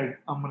yeah,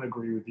 I'm gonna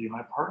agree with you.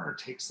 My partner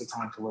takes the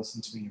time to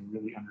listen to me and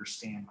really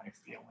understand my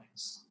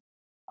feelings.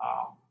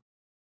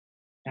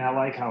 And I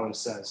like how it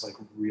says like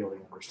really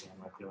understand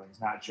my feelings,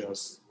 not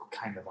just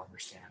kind of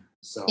understand.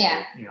 So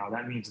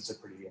that means it's a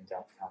pretty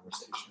in-depth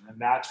conversation, and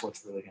that's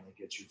what's really going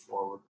to get you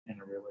forward in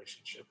a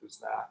relationship. Is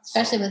that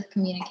especially with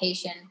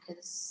communication,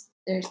 because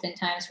there's been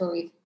times where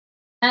we've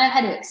kind of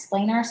had to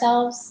explain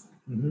ourselves,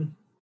 and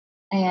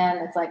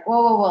it's like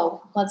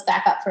whoa, let's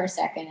back up for a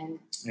second and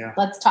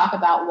let's talk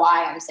about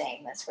why I'm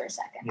saying this for a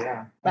second.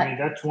 Yeah, I mean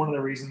that's one of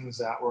the reasons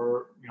that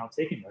we're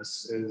taking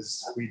this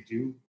is we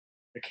do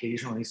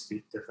occasionally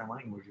speak different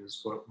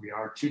languages, but we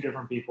are 2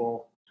 different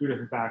people, 2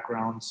 different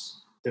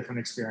backgrounds, different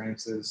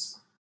experiences.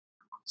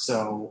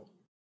 So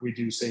we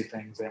do say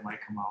things that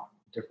might come out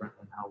different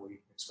than how we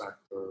expect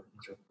or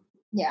interpret.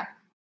 Yeah.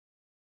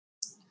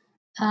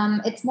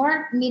 It's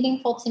more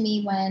meaningful to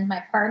me when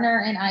my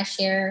partner and I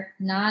share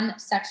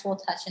non-sexual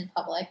touch in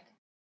public.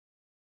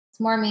 It's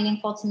more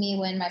meaningful to me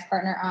when my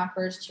partner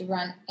offers to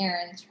run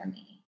errands for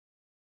me.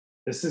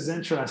 This is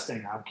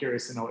interesting. I'm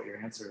curious to know what your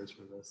answer is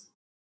for this.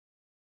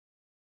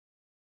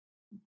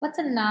 What's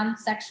a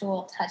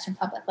non-sexual touch in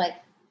public? Like,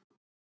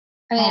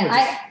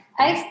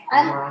 I mean,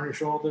 arm around your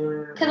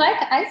shoulder. Because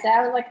I said,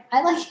 I was like,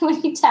 I like it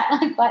when you tap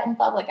my butt in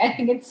public. I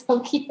think it's so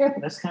cute.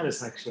 That's kind of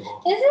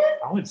sexual. Is it?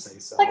 I would say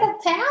so. Like a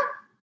tap?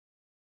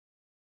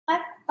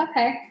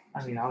 Okay.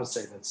 I mean, I would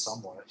say that's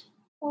somewhat.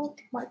 Well,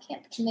 why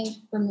can they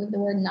remove the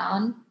word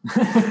non?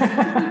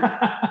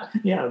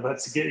 Yeah,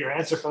 let's get your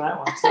answer for that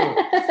one too.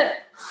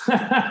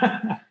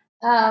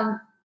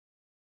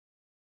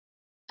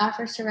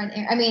 Offers to run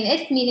errands. I mean,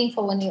 it's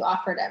meaningful when you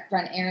offer to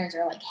run errands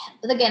or like,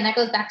 but again, that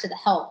goes back to the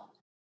help.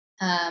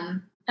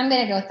 I'm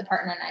going to go with the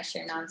partner and I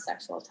share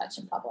non-sexual touch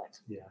in public.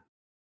 Yeah.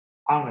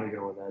 I'm going to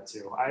go with that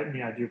too. I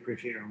mean, I do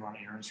appreciate you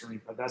running errands for me,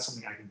 but that's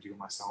something I can do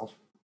myself.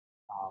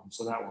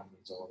 So that one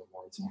means a little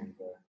more to me,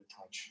 the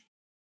touch.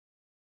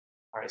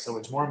 All right, so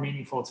it's more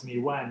meaningful to me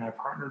when my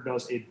partner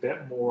does a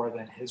bit more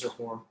than his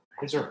or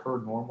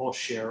her normal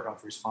share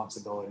of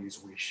responsibilities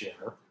we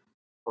share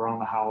around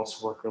the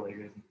house,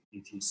 work-related,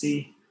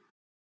 etc.,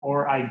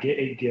 or I get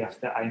a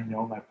gift that I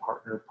know my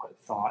partner put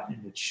thought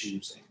into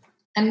choosing.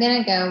 I'm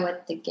going to go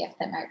with the gift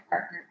that my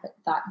partner put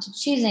thought into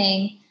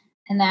choosing,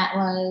 and that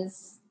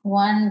was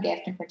one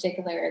gift in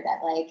particular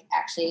that, like,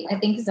 actually, I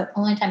think is the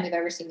only time you've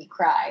ever seen me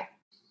cry.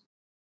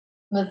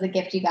 Was the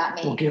gift you got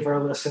me. We'll give our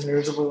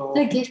listeners a little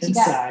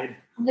inside.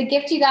 The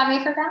gift you got me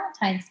for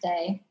Valentine's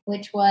Day,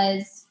 which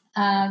was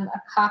a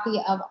copy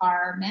of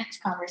our Match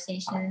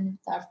conversation,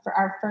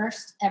 our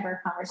first ever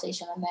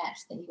conversation on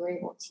Match that you were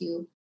able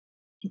to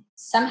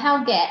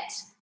somehow get,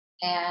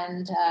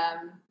 and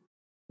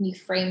you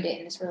framed it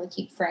in this really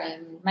cute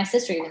frame. My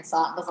sister even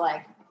saw it and was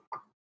like,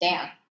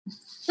 damn.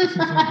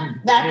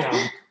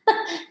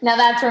 Now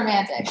that's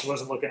romantic. She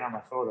wasn't looking at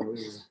my photo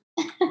either.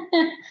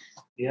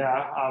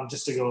 Yeah,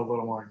 just to go a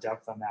little more in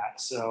depth on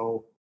that.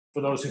 So for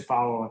those who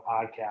follow my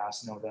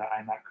podcast know that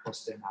I met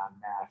Kristen on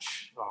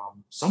Match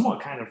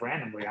somewhat kind of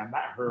randomly. I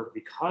met her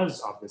because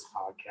of this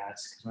podcast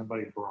because my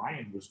buddy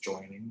Brian was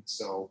joining.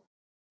 So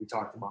we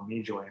talked about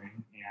me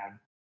joining. And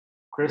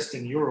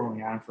Kristen, you were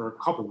only on for a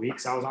couple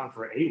weeks. I was on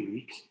for a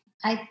week.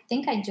 I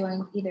think I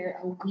joined either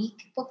a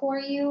week before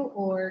you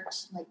or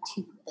like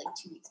two weeks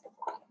before you.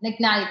 Like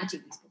not even 2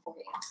 weeks before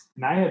you.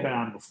 And I had been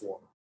on before.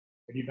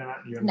 Have you been on?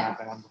 You have not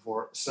been on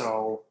before.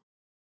 So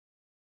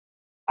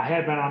I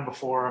had been on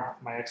before.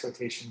 My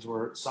expectations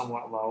were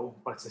somewhat low,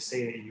 but to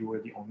say that you were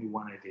the only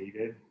one I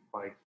dated,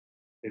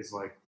 is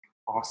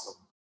awesome.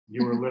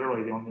 You were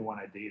literally the only one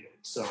I dated.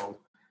 So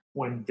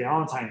when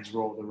Valentine's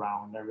rolled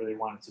around, I really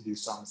wanted to do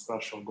something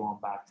special going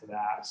back to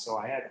that. So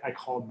I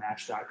called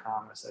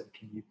Match.com and I said,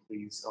 can you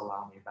please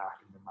allow me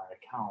back into my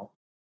account?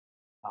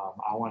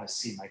 I want to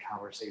see my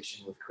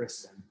conversation with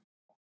Kristen.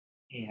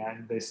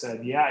 And they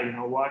said, yeah, you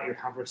know what? Your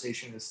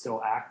conversation is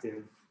still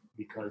active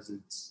because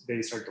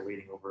they start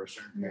deleting over a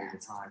certain period of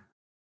time.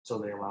 So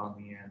they allowed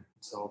me in.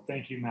 So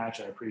thank you,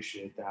 Match. I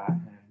appreciate that.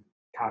 And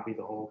copy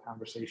the whole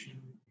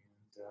conversation.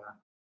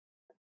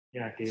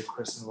 And I gave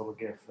Kristen a little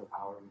gift of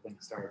how everything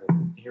started.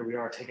 Here we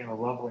are taking a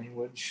love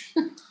language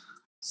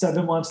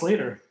 7 months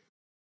later.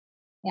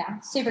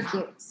 Yeah, super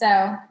cute. So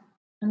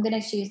I'm going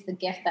to choose the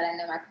gift that I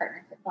know my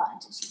partner put thought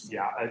into choosing.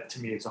 Yeah, to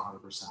me, it's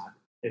 100%.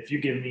 If you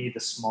give me the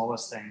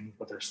smallest thing,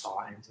 but there's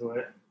thought into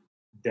it,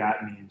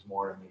 that means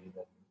more to me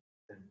than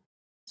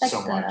like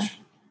so much.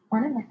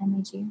 Ornament I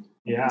made you.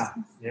 Yeah.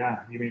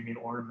 You made me an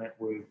ornament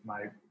with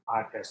my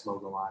podcast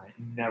logo on it.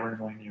 Never in a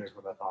million years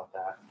would I thought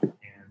that.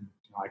 And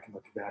I can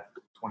look at that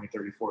 20,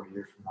 30, 40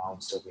 years from now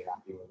and still be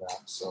happy with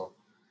that. So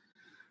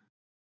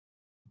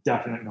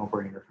definite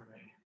no-brainer for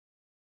me.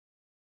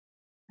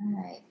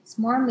 All right. It's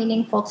more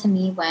meaningful to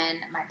me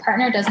when my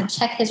partner doesn't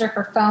check his or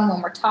her phone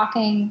when we're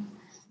talking.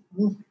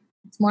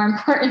 It's more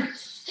important.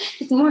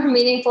 It's more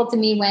meaningful to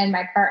me when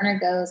my partner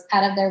goes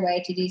out of their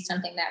way to do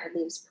something that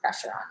relieves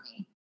pressure on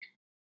me.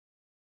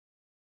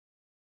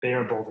 They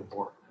are both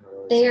important.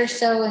 They are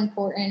so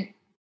important.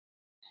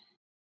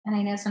 And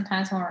I know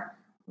sometimes when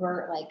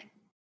we're like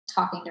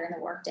talking during the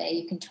workday,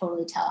 you can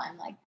totally tell I'm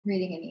like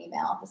reading an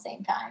email at the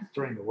same time.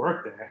 During the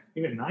workday,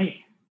 even night.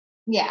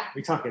 Yeah.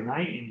 We talk at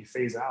night and you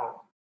phase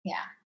out.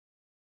 Yeah.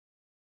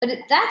 But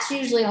that's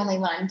usually only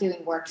when I'm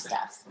doing work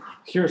stuff.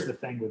 Here's the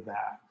thing with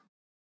that.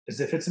 Is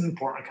if it's an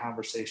important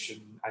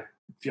conversation, I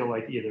feel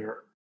like either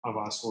of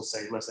us will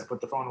say, listen,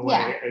 put the phone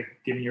away,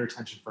 give me your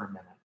attention for a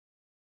minute.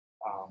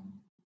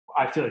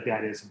 I feel like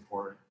that is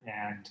important.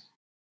 And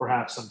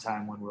perhaps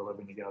sometime when we're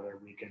living together,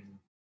 we can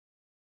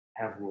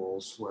have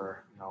rules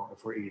where,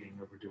 if we're eating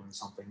or we're doing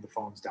something, the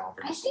phone's down.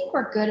 I think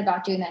we're good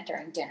about doing that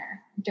during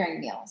dinner, during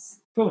meals.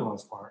 For the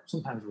most part.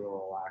 Sometimes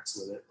we'll relax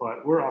with it,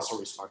 but we're also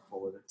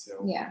respectful with it too.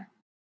 Yeah.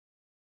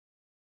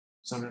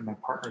 So then my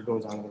partner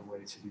goes out of their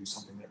way to do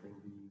something that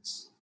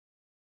relieves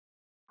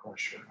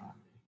pressure on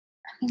me.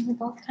 I mean, we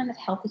both kind of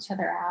help each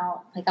other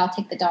out. Like I'll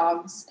take the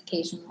dogs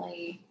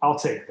occasionally. I'll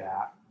take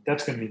that.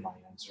 That's going to be my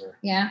answer.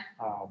 Yeah.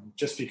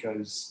 Just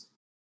because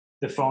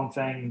the phone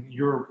thing,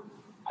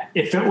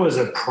 if it was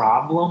a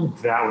problem,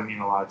 that would mean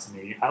a lot to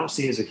me. I don't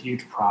see it as a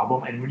huge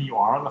problem. And when you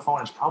are on the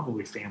phone, it's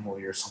probably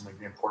family or something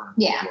important.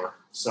 Yeah. For.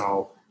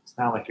 So it's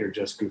not like you're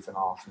just goofing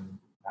off and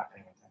not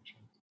paying attention.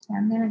 Yeah,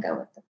 I'm going to go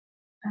with the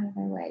out of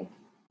their way.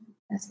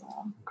 as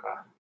well. Okay.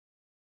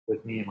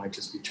 With me, it might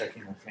just be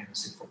checking my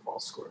fantasy football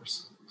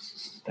scores.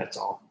 That's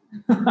all.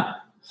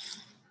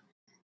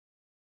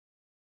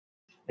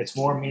 It's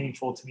more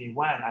meaningful to me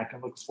when I can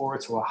look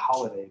forward to a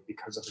holiday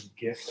because of a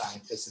gift I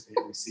anticipate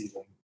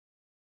receiving.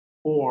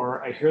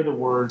 Or I hear the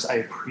words, I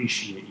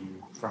appreciate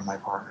you from my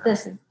partner.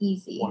 This is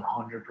easy.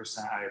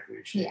 100% I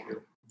appreciate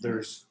you.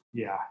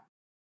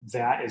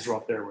 That is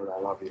up there with I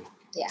love you.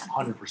 Yeah.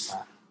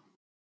 100%.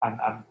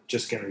 I'm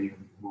just going to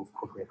even move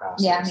quickly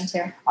past Yeah, this.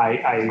 me too.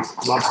 I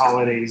love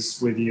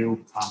holidays with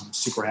you. I'm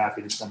super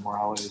happy to spend more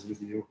holidays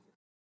with you.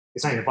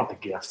 It's not even about the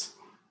gift.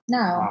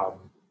 No.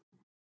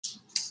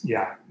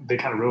 Yeah, they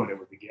kind of ruined it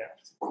with the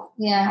gift.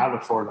 Yeah. I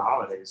look forward to the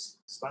holidays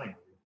spending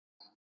with you.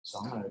 So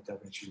I'm going to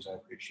definitely choose I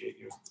appreciate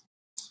you.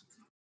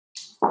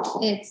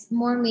 It's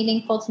more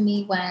meaningful to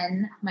me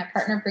when my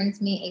partner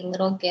brings me a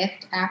little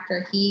gift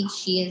after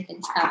she has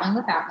been traveling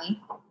without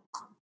me.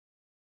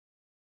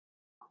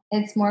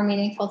 It's more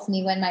meaningful to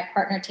me when my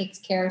partner takes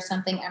care of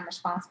something I'm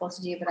responsible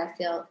to do, but I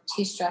feel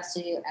too stressed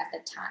to do at the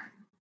time.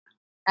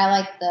 I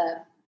like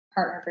the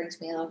partner brings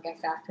me a little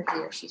gift after he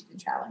or she's been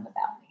traveling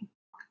without me.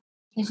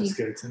 That's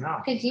good to know.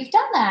 Because you've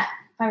done that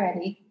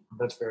already.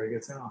 That's very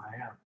good to know. I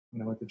have.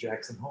 When I went to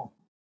Jackson Hole.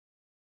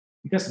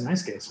 You got some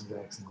nice gifts from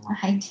Jackson Hole.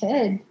 I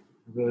did.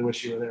 I really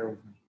wish you were there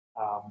with me.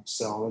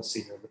 So let's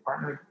see here. The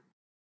partner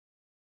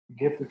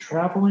gift for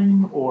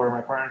traveling, or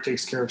my partner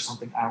takes care of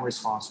something I'm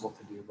responsible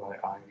to do, but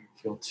I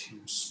feel too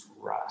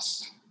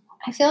stressed.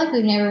 I feel like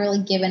we've never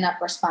really given up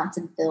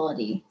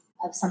responsibility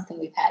of something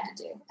we've had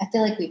to do. I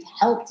feel like we've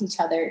helped each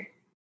other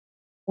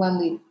when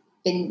we've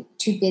been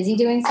too busy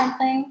doing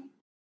something.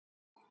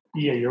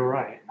 Yeah, you're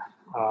right.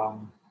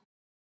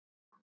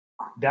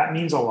 That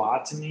means a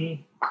lot to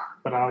me,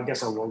 but I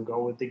guess I will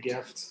go with the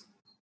gift.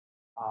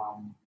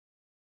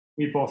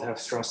 We both have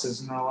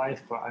stresses in our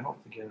life, but I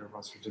don't think either of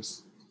us are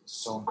just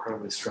so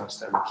incredibly stressed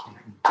that we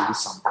can't do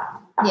something.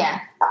 Yeah.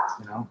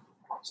 You know?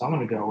 So I'm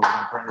going to go with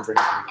my partner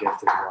bringing me a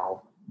gift as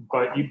well.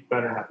 But you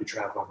better not be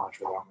traveling much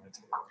without me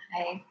too.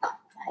 I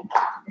can't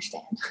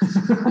understand.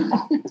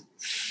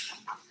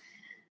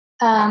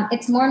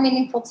 It's more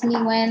meaningful to me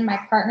when my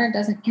partner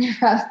doesn't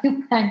interrupt me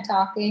when I'm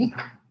talking.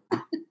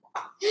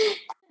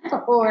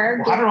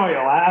 Or how do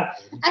I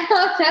laugh? I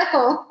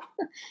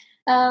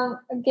don't know.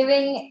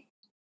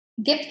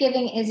 Gift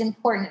giving is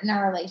important in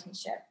our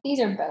relationship. These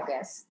are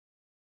bogus.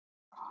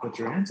 What's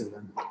your answer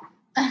then?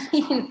 I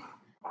mean,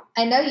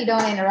 I know you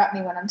don't interrupt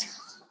me when I'm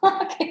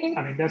talking.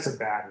 I mean, that's a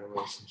bad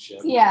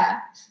relationship.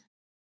 Yeah.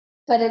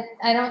 But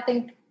I don't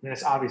think... I mean,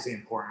 it's obviously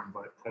important,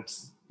 but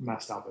that's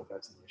messed up if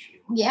that's an issue.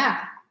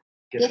 Yeah.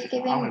 Gift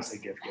giving. I'm going to say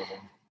gift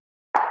giving.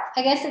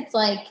 I guess it's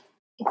like,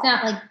 it's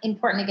not like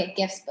important to get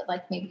gifts, but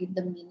like maybe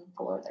the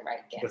meaningful or the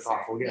right gifts. The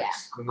thoughtful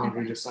gifts. Yeah.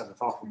 We just said the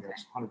thoughtful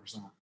gifts,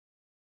 100%.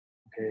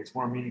 Okay, it's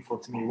more meaningful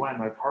to me when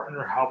my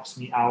partner helps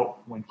me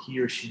out when he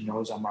or she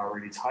knows I'm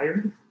already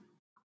tired.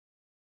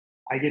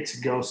 I get to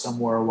go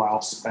somewhere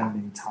while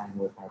spending time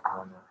with my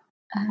partner.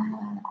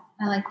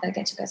 I like that.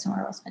 Get to go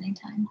somewhere while spending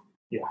time.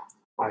 Yeah,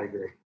 I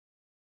agree.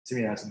 To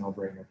me, that's a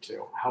no-brainer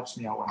too. Helps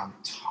me out when I'm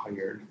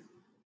tired.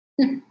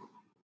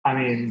 I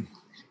mean,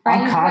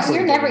 Brian, I'm constantly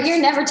you're never tired.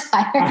 You never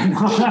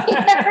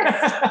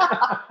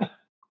stop.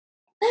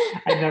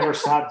 I never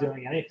stop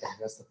doing anything.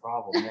 That's the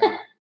problem. Yeah.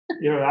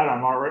 You know that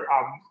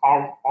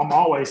I'm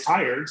always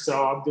tired,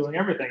 so I'm doing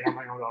everything. I'm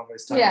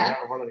always tired. Yeah.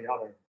 One or the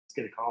other. Let's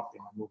get a coffee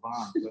and I'll move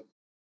on. But,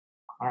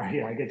 all right,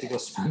 yeah, I get to go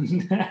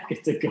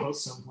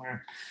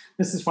somewhere.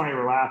 This is funny.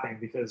 We're laughing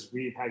because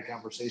we've had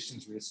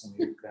conversations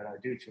recently that I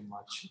do too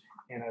much,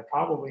 and I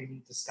probably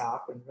need to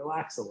stop and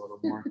relax a little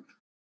more.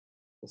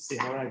 We'll see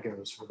how that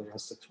goes for the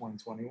rest of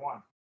 2021.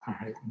 All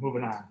right,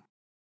 moving on.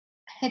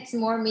 It's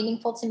more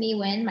meaningful to me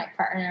when my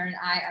partner and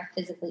I are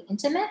physically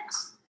intimate.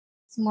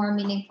 It's more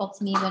meaningful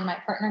to me when my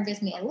partner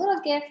gives me a little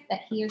gift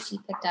that he or she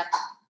picked up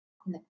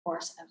in the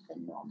course of the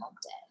normal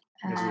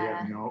day. Because we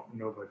have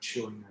Nova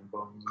chewing and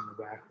boning in the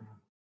background.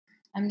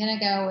 I'm going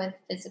to go with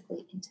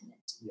physically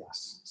intimate.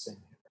 Yes, same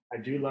here. I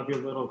do love your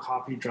little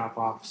coffee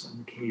drop-offs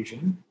on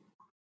occasion.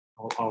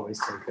 I'll always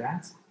take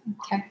that.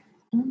 Okay.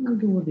 I'm going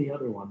to go with the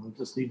other one. We'll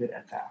just leave it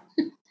at that.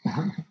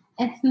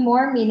 It's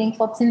more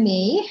meaningful to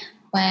me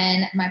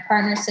when my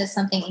partner says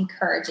something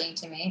encouraging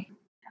to me.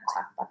 I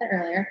talked about that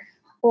earlier.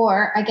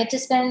 Or I get to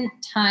spend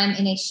time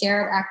in a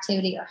shared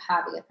activity or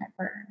hobby with my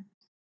partner.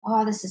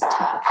 Oh, this is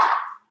tough.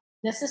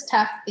 This is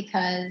tough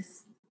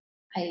because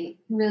I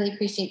really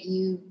appreciate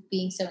you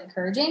being so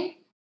encouraging,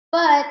 but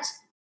I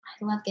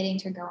love getting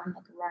to go on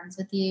like runs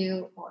with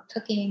you or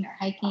cooking or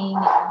hiking.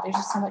 There's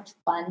just so much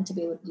fun to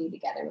be able to do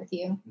together with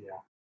you. Yeah.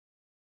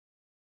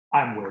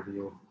 I'm with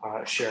you.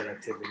 Shared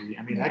activity.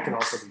 I mean, that could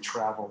also be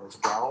travel as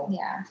well.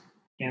 Yeah.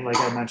 And like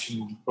I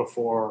mentioned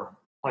before,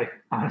 like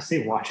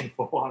honestly, watching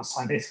football on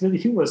Sundays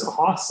with you was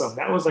awesome.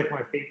 That was like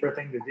my favorite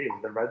thing to do,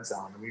 the red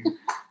zone.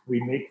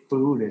 We make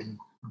food and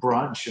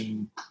brunch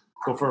and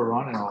go for a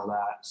run and all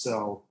that.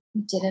 So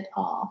we did it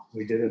all.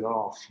 We did it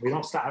all. We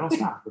don't stop. I don't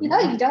stop. No,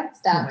 you don't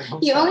stop.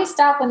 You only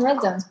stop when red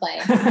zone's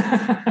playing.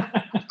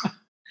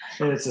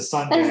 And it's a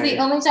Sunday. That's the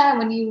only time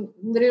when you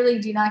literally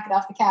do not get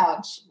off the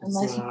couch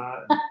unless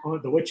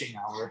the witching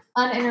hour.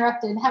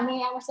 Uninterrupted. How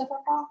many hours of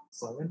football?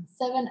 7.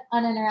 7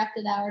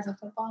 uninterrupted hours of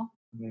football.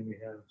 And then we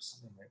have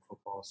Sunday night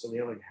football, so we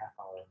have like a half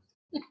hour.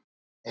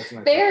 That's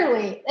when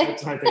Barely.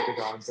 That's when I take the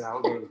dogs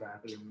out, go to the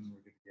bathroom, and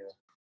we're good to go.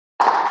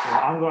 So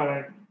I'm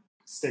going to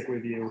stick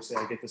with you, say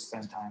I get to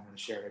spend time in a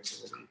shared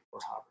activity or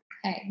hobby.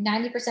 Okay,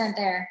 90%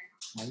 there.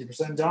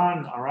 90%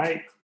 done. All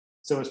right.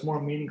 So it's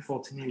more meaningful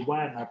to me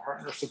when my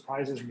partner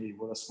surprises me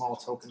with a small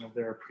token of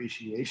their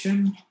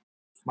appreciation.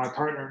 My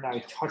partner and I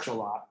touch a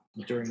lot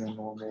during the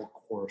normal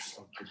course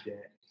of the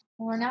day.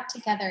 We're not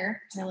together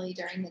really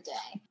during the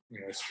day.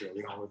 Yeah, that's true.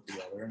 We don't live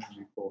together.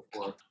 We both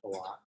work a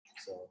lot.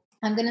 So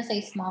I'm going to say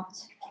small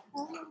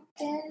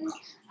token.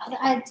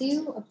 I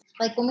do,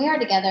 like when we are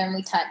together and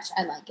we touch,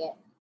 I like it.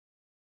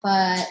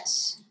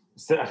 But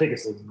I think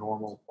it's the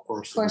normal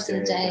course of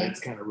the day. It's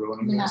kind of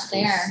ruining we're not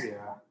there.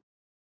 Yeah.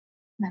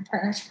 My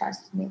partner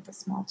surprises me with a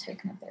small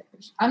token of their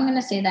appreciation. I'm going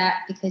to say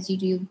that because you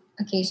do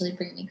occasionally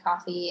bring me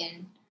coffee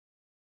and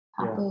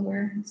hop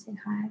over and say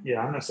hi. Yeah,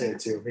 I'm going to say it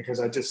too because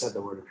I just said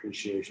the word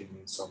appreciation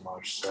means so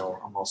much. So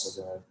I'm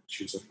also going to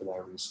choose it for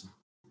that reason.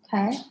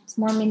 Okay. It's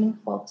more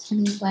meaningful to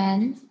me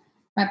when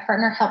my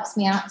partner helps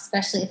me out,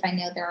 especially if I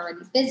know they're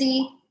already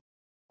busy.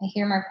 I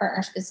hear my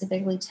partner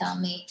specifically tell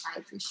me, I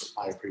appreciate it.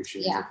 I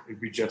appreciate it.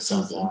 We just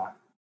said that.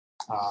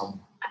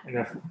 And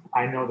if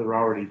I know they're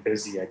already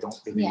busy, I don't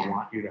really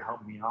want you to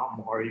help me out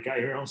more. You got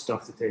your own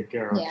stuff to take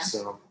care of. Yeah.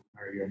 So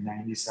you're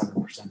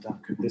 97% done.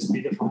 Could this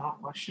be the final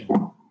question?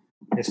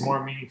 It's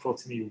more meaningful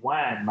to me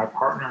when my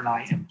partner and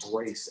I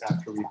embrace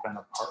after we've been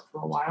apart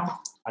for a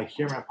while. I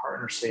hear my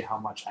partner say how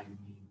much I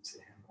mean to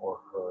him or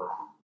her.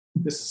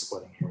 This is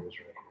splitting hairs right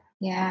here.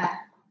 Yeah.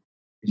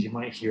 You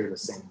might hear the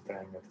same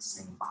thing at the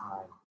same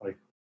time. Like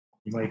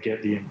you might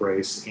get the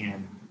embrace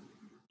and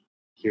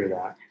hear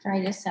that. So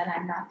I just said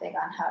I'm not big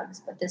on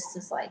hugs, but this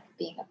is like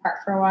being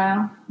apart for a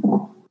while.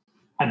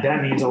 And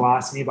that means a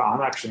lot to me, but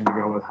I'm actually going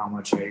to go with how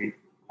much I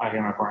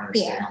hear my partner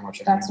say how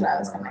much I that's what I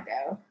was going to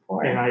go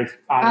for. And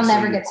I'll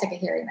never get sick of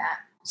hearing that.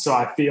 So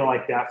I feel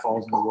like that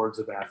falls into words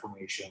of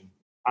affirmation.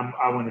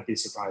 I wouldn't be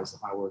surprised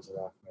if my words of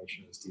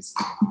affirmation is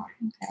decently high.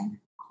 Okay.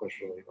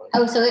 Especially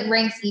so it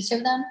ranks each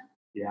of them?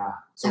 Yeah.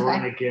 So we're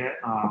going to get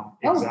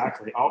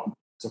exactly. Oh,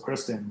 so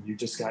Kristen, you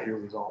just got your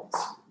results.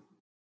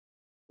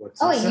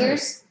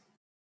 Yours.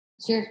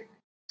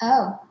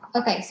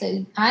 Okay.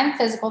 So I'm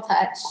physical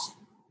touch.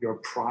 Your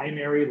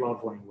primary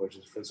love language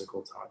is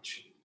physical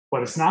touch,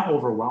 but it's not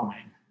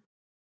overwhelming.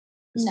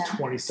 It's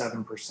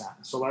 27%.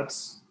 So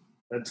let's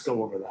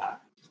go over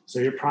that. So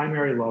your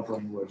primary love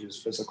language is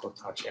physical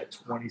touch at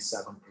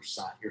 27%.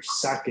 Your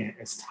second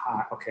is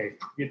tied. Okay.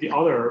 The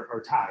other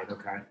are tied.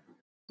 Okay.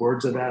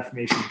 Words of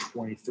affirmation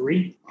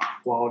 23.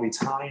 Quality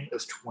time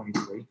is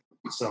 23.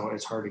 So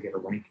it's hard to get a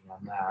ranking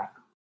on that.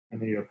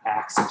 And then you have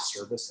acts of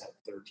service at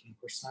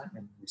 13%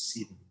 and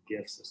receiving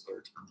gifts is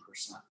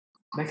 13%.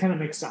 That kind of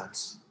makes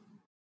sense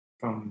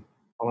from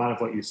a lot of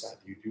what you said.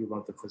 You do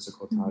love the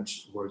physical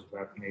touch. Words of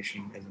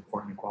affirmation is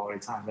important in quality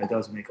time. That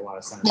does make a lot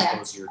of sense.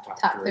 Those are your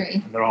top three.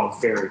 And they're all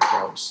very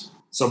close.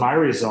 So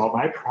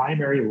my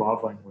primary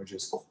love language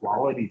is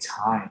quality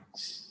time.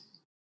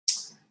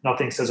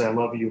 Nothing says I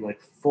love you like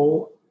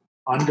full,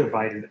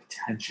 undivided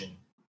attention.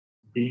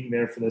 Being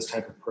there for this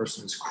type of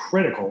person is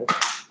critical,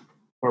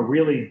 but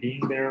really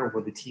being there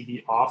with the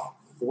TV off,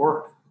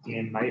 fork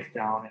and knife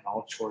down, and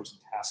all chores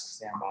and tasks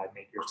stand by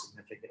make your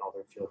significant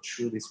other feel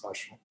truly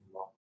special and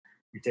loved.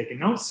 You taking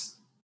notes?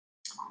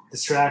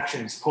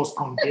 Distractions,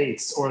 postponed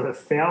dates, or the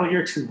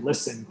failure to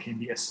listen can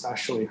be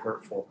especially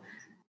hurtful.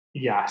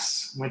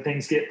 Yes, when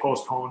things get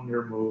postponed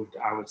or moved,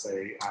 I would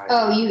say.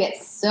 You get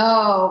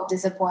so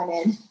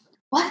disappointed.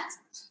 What?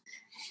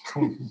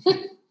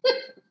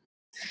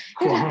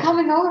 You're not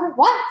coming over?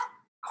 What?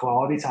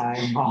 Quality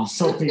time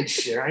also means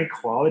sharing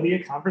quality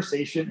of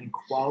conversation and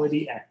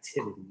quality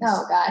activities.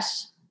 Oh,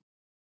 gosh.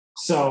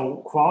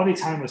 So quality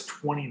time was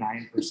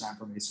 29%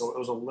 for me. So it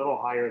was a little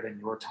higher than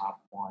your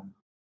top one.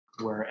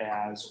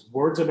 Whereas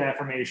words of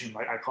affirmation,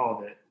 like I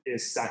called it,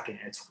 is second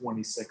at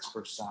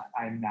 26%.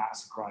 I'm not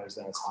surprised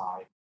that's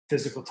high.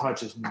 Physical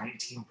touch is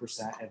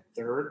 19% at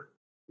third.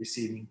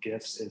 Receiving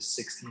gifts is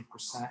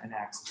 16%, and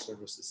acts of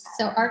service is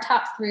 10%. So our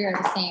top three are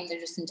the same. They're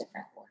just in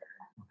different order.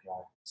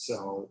 Okay.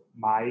 So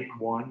my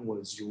one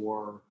was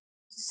your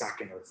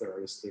second or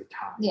third. It's their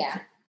top. Yeah.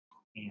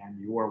 And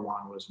your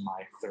one was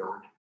my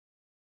third.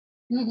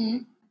 Mm-hmm.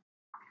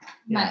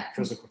 Yeah,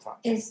 physical touch.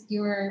 Is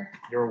your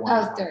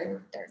one is my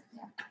third.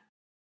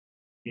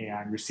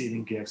 Yeah. And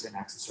receiving gifts and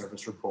acts of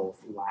service were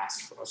both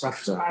last for us.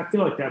 So I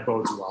feel like that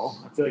bodes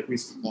well. I feel like we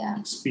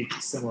speak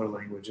similar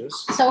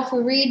languages. So if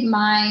we read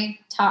my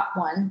top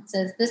one, it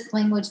says this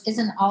language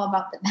isn't all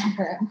about the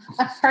bedroom.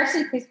 A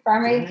person whose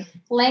primary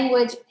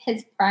language,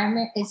 his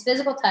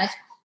physical touch,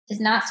 is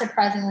not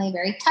surprisingly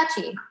very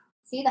touchy.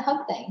 See the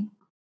hug thing.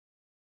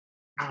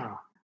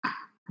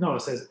 No,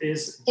 it says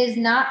is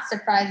not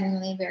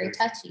surprisingly very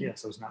touchy. Yeah,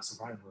 so it's not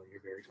surprisingly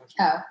you're very touchy.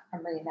 Oh,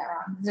 I'm reading that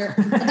wrong. There's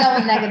a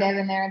double negative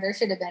in there. There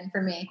should have been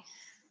for me.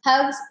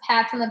 Hugs,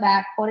 pats on the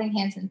back, holding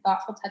hands, and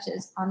thoughtful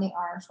touches on the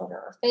arm, shoulder,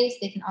 or face.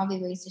 They can all be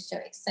ways to show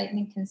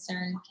excitement,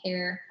 concern,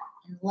 care,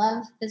 and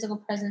love. Physical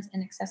presence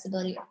and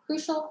accessibility are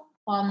crucial,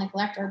 while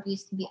neglect or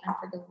abuse can be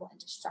unforgivable and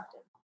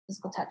destructive.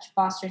 Physical touch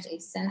fosters a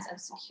sense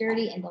of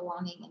security and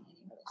belonging in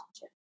any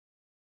relationship.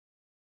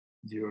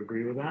 Do you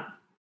agree with that?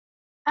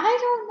 I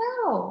don't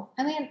know.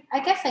 I mean, I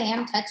guess I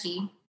am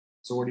touchy.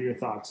 So what are your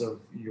thoughts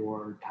of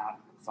your top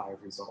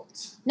 5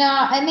 results?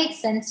 No, it makes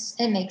sense.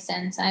 It makes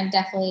sense.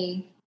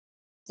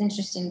 It's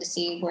interesting to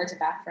see words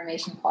of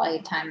affirmation,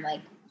 quality time,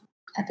 like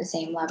at the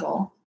same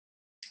level.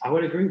 I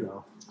would agree,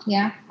 though.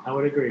 Yeah. I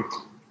would agree.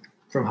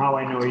 From how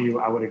I know you,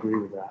 I would agree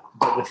with that.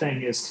 But the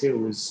thing is,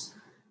 too, is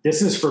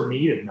this is for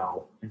me to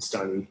know and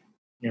study.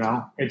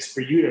 It's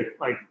for you to,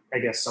 like, I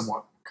guess,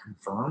 somewhat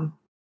confirm.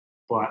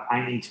 But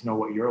I need to know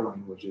what your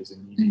language is,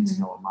 and you need to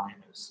know what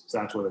mine is. So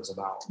that's what it's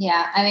about.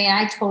 Yeah, I mean,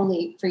 I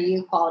totally, for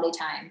you, quality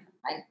time.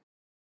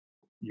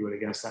 You would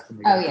have guessed that from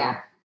the get-go?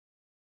 Yeah.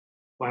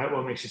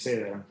 What makes you say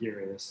that? I'm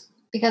curious.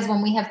 Because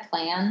when we have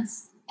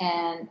plans,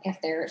 and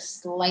if they're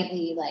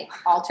slightly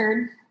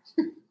altered.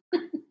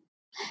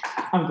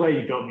 I'm glad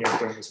you built me up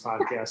during this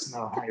podcast.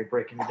 Now you're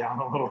breaking me down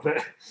a little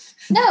bit.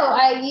 No,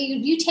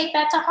 you take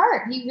that to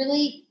heart. You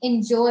really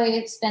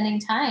enjoy spending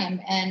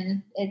time,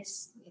 and I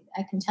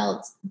can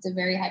tell it's a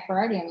very high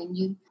priority. I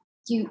mean,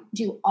 you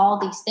do all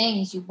these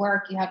things. You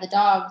work, you have the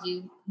dogs,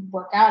 you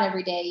work out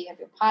every day, you have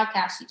your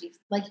podcast, you do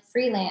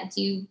freelance,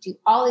 you do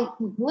all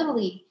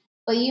literally,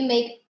 but you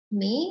make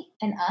me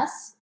and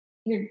us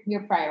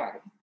your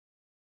priority.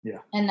 Yeah.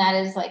 And that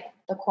is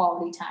the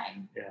quality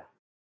time. Yeah.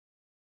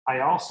 I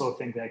also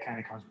think that kind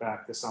of comes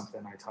back to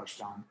something I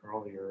touched on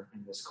earlier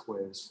in this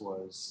quiz,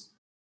 was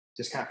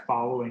just kind of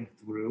following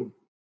through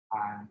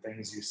on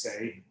things you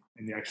say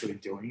and you're actually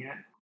doing it.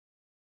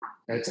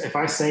 If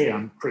I say it,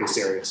 I'm pretty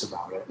serious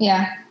about it.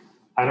 Yeah.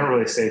 I don't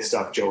really say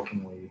stuff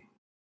jokingly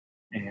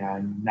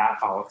and not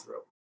follow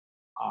through.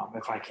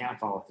 If I can't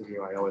follow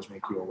through, I always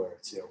make you aware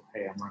too.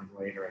 Hey, I'm running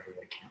late, or I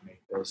really can't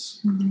make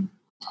this. Mm-hmm.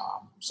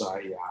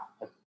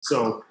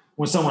 So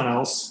when someone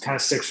else kind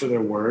of sticks to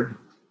their word,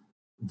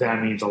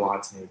 that means a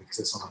lot to me because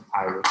it's something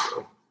I would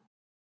do.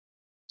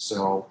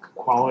 So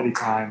quality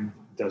time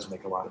does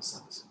make a lot of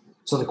sense.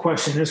 So the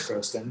question is,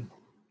 Kristen,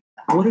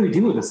 what do we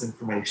do with this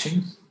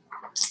information?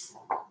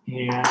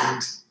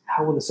 And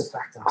how will this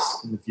affect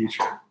us in the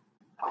future?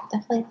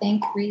 Definitely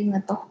think reading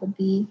the book would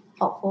be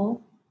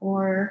helpful,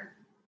 or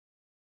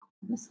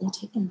honestly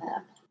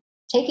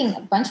taking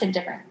a bunch of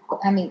different,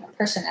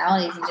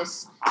 personalities and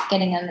just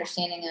getting an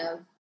understanding of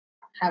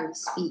how we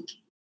speak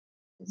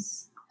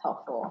is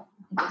helpful,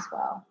 I think, as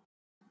well.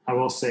 I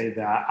will say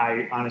that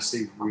I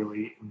honestly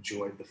really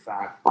enjoyed the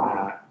fact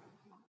that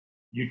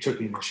you took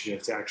the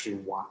initiative to actually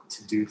want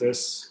to do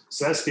this.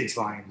 So that speaks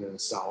volumes in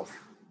itself.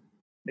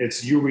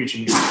 It's you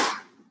reaching out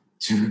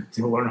to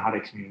learn how to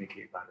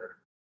communicate better.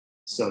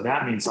 So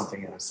that means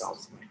something in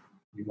itself to me.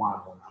 You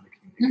want to learn how to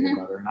communicate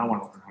better, and I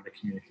want to learn how to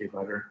communicate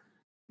better.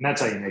 And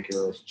that's how you make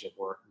your relationship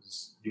work.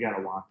 Is you got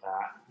to want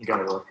that. You got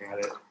to work at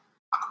it.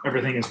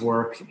 Everything is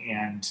work,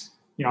 and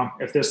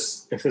if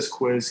this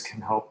quiz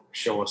can help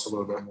show us a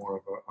little bit more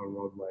of a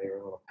roadway or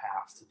a little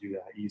path to do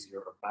that easier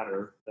or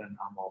better, then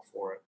I'm all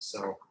for it.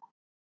 So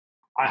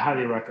I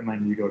highly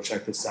recommend you go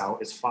check this out.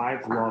 It's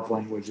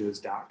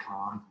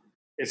 5lovelanguages.com.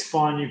 It's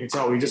fun. You can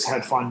tell we just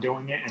had fun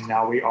doing it, and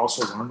now we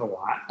also learned a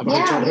lot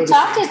about each other. We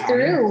talked it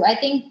through. I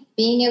think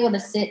being able to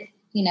sit,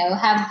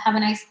 have a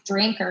nice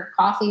drink or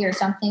coffee or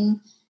something,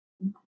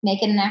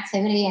 make it an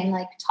activity, and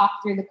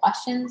talk through the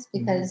questions,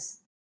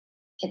 because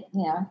it,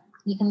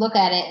 you can look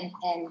at it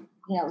and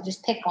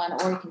just pick one,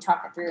 or you can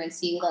talk it through and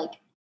see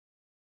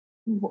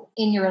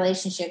in your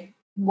relationship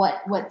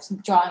what's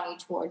drawing you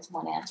towards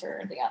one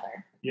answer or the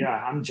other.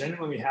 Yeah, I'm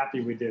genuinely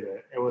happy we did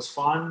it. It was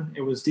fun.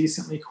 It was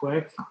decently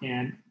quick,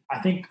 and I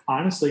think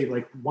honestly,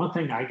 one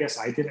thing I guess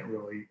I didn't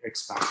really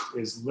expect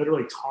is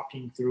literally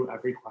talking through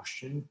every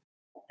question.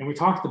 And we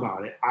talked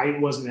about it. I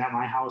wasn't at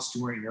my house,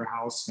 you weren't at your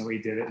house. Nobody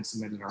did it and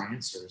submitted our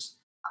answers.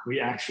 We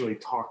actually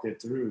talked it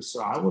through.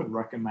 So I would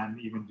recommend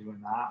even doing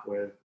that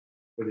with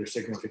your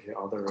significant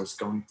other, is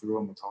going through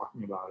them and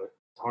talking about it.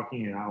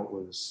 Talking it out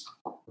was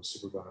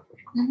super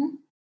beneficial. Mm-hmm.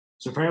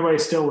 So for anybody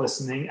still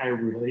listening, I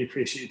really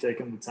appreciate you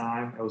taking the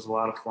time. It was a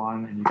lot of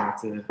fun, and you got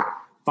to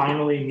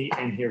finally meet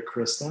and hear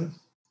Kristen.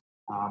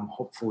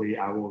 Hopefully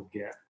I will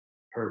get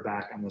her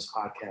back on this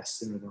podcast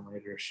sooner than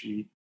later.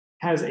 She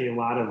has a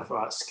lot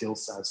of skill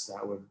sets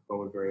that would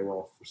bode very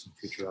well for some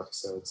future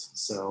episodes.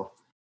 So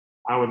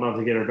I would love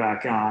to get her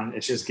back on.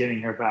 It's just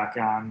getting her back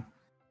on.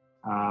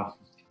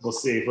 We'll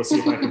see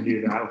if I can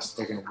do that. I was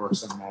thinking of work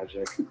some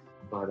magic.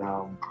 But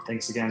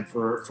thanks again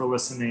for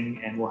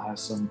listening, and we'll have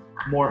some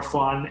more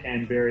fun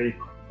and very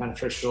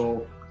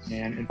beneficial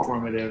and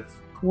informative.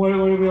 What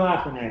are we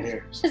laughing at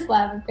here? Just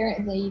laugh.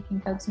 Apparently, you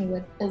can coax me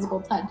with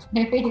physical touch.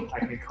 I can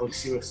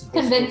coax you with some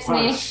physical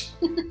touch.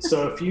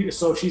 So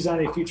if she's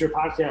on a future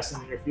podcast in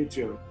the near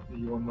future,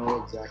 you will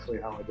know exactly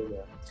how I did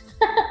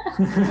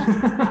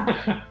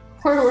that.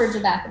 Or words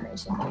of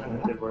affirmation.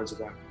 Words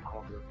of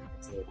affirmation.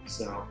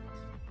 So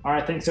All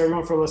right, thanks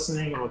everyone for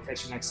listening, and we'll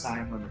catch you next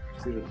time on the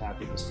Pursuit of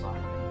Happiness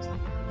podcast.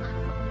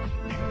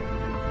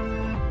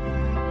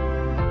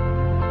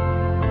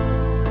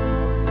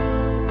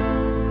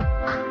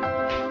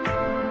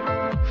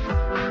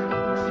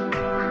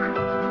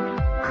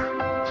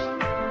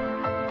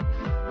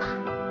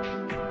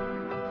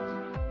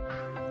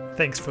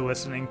 Thanks for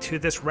listening to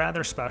this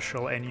rather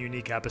special and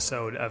unique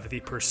episode of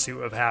the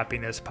Pursuit of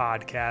Happiness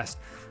podcast.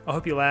 I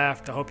hope you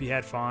laughed, I hope you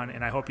had fun,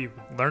 and I hope you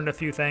learned a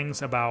few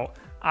things about,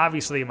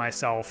 obviously,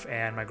 myself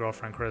and my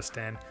girlfriend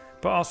Kristen,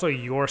 but also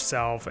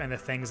yourself and the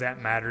things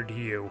that matter to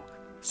you.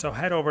 So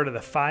head over to the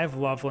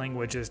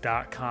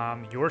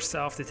 5lovelanguages.com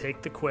yourself to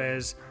take the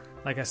quiz.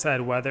 Like I said,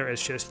 whether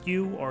it's just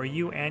you or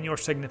you and your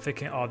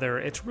significant other,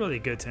 it's really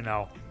good to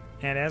know.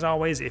 And as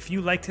always, if you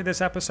liked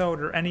this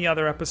episode or any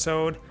other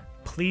episode,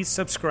 please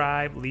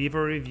subscribe, leave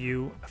a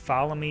review,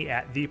 follow me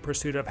at The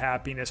Pursuit of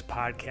Happiness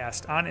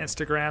podcast on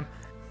Instagram,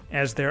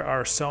 as there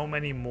are so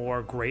many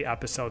more great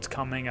episodes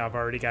coming. I've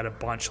already got a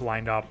bunch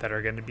lined up that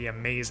are going to be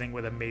amazing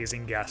with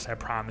amazing guests, I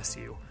promise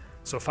you.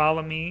 So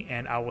follow me,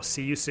 and I will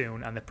see you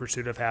soon on the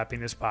Pursuit of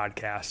Happiness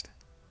podcast.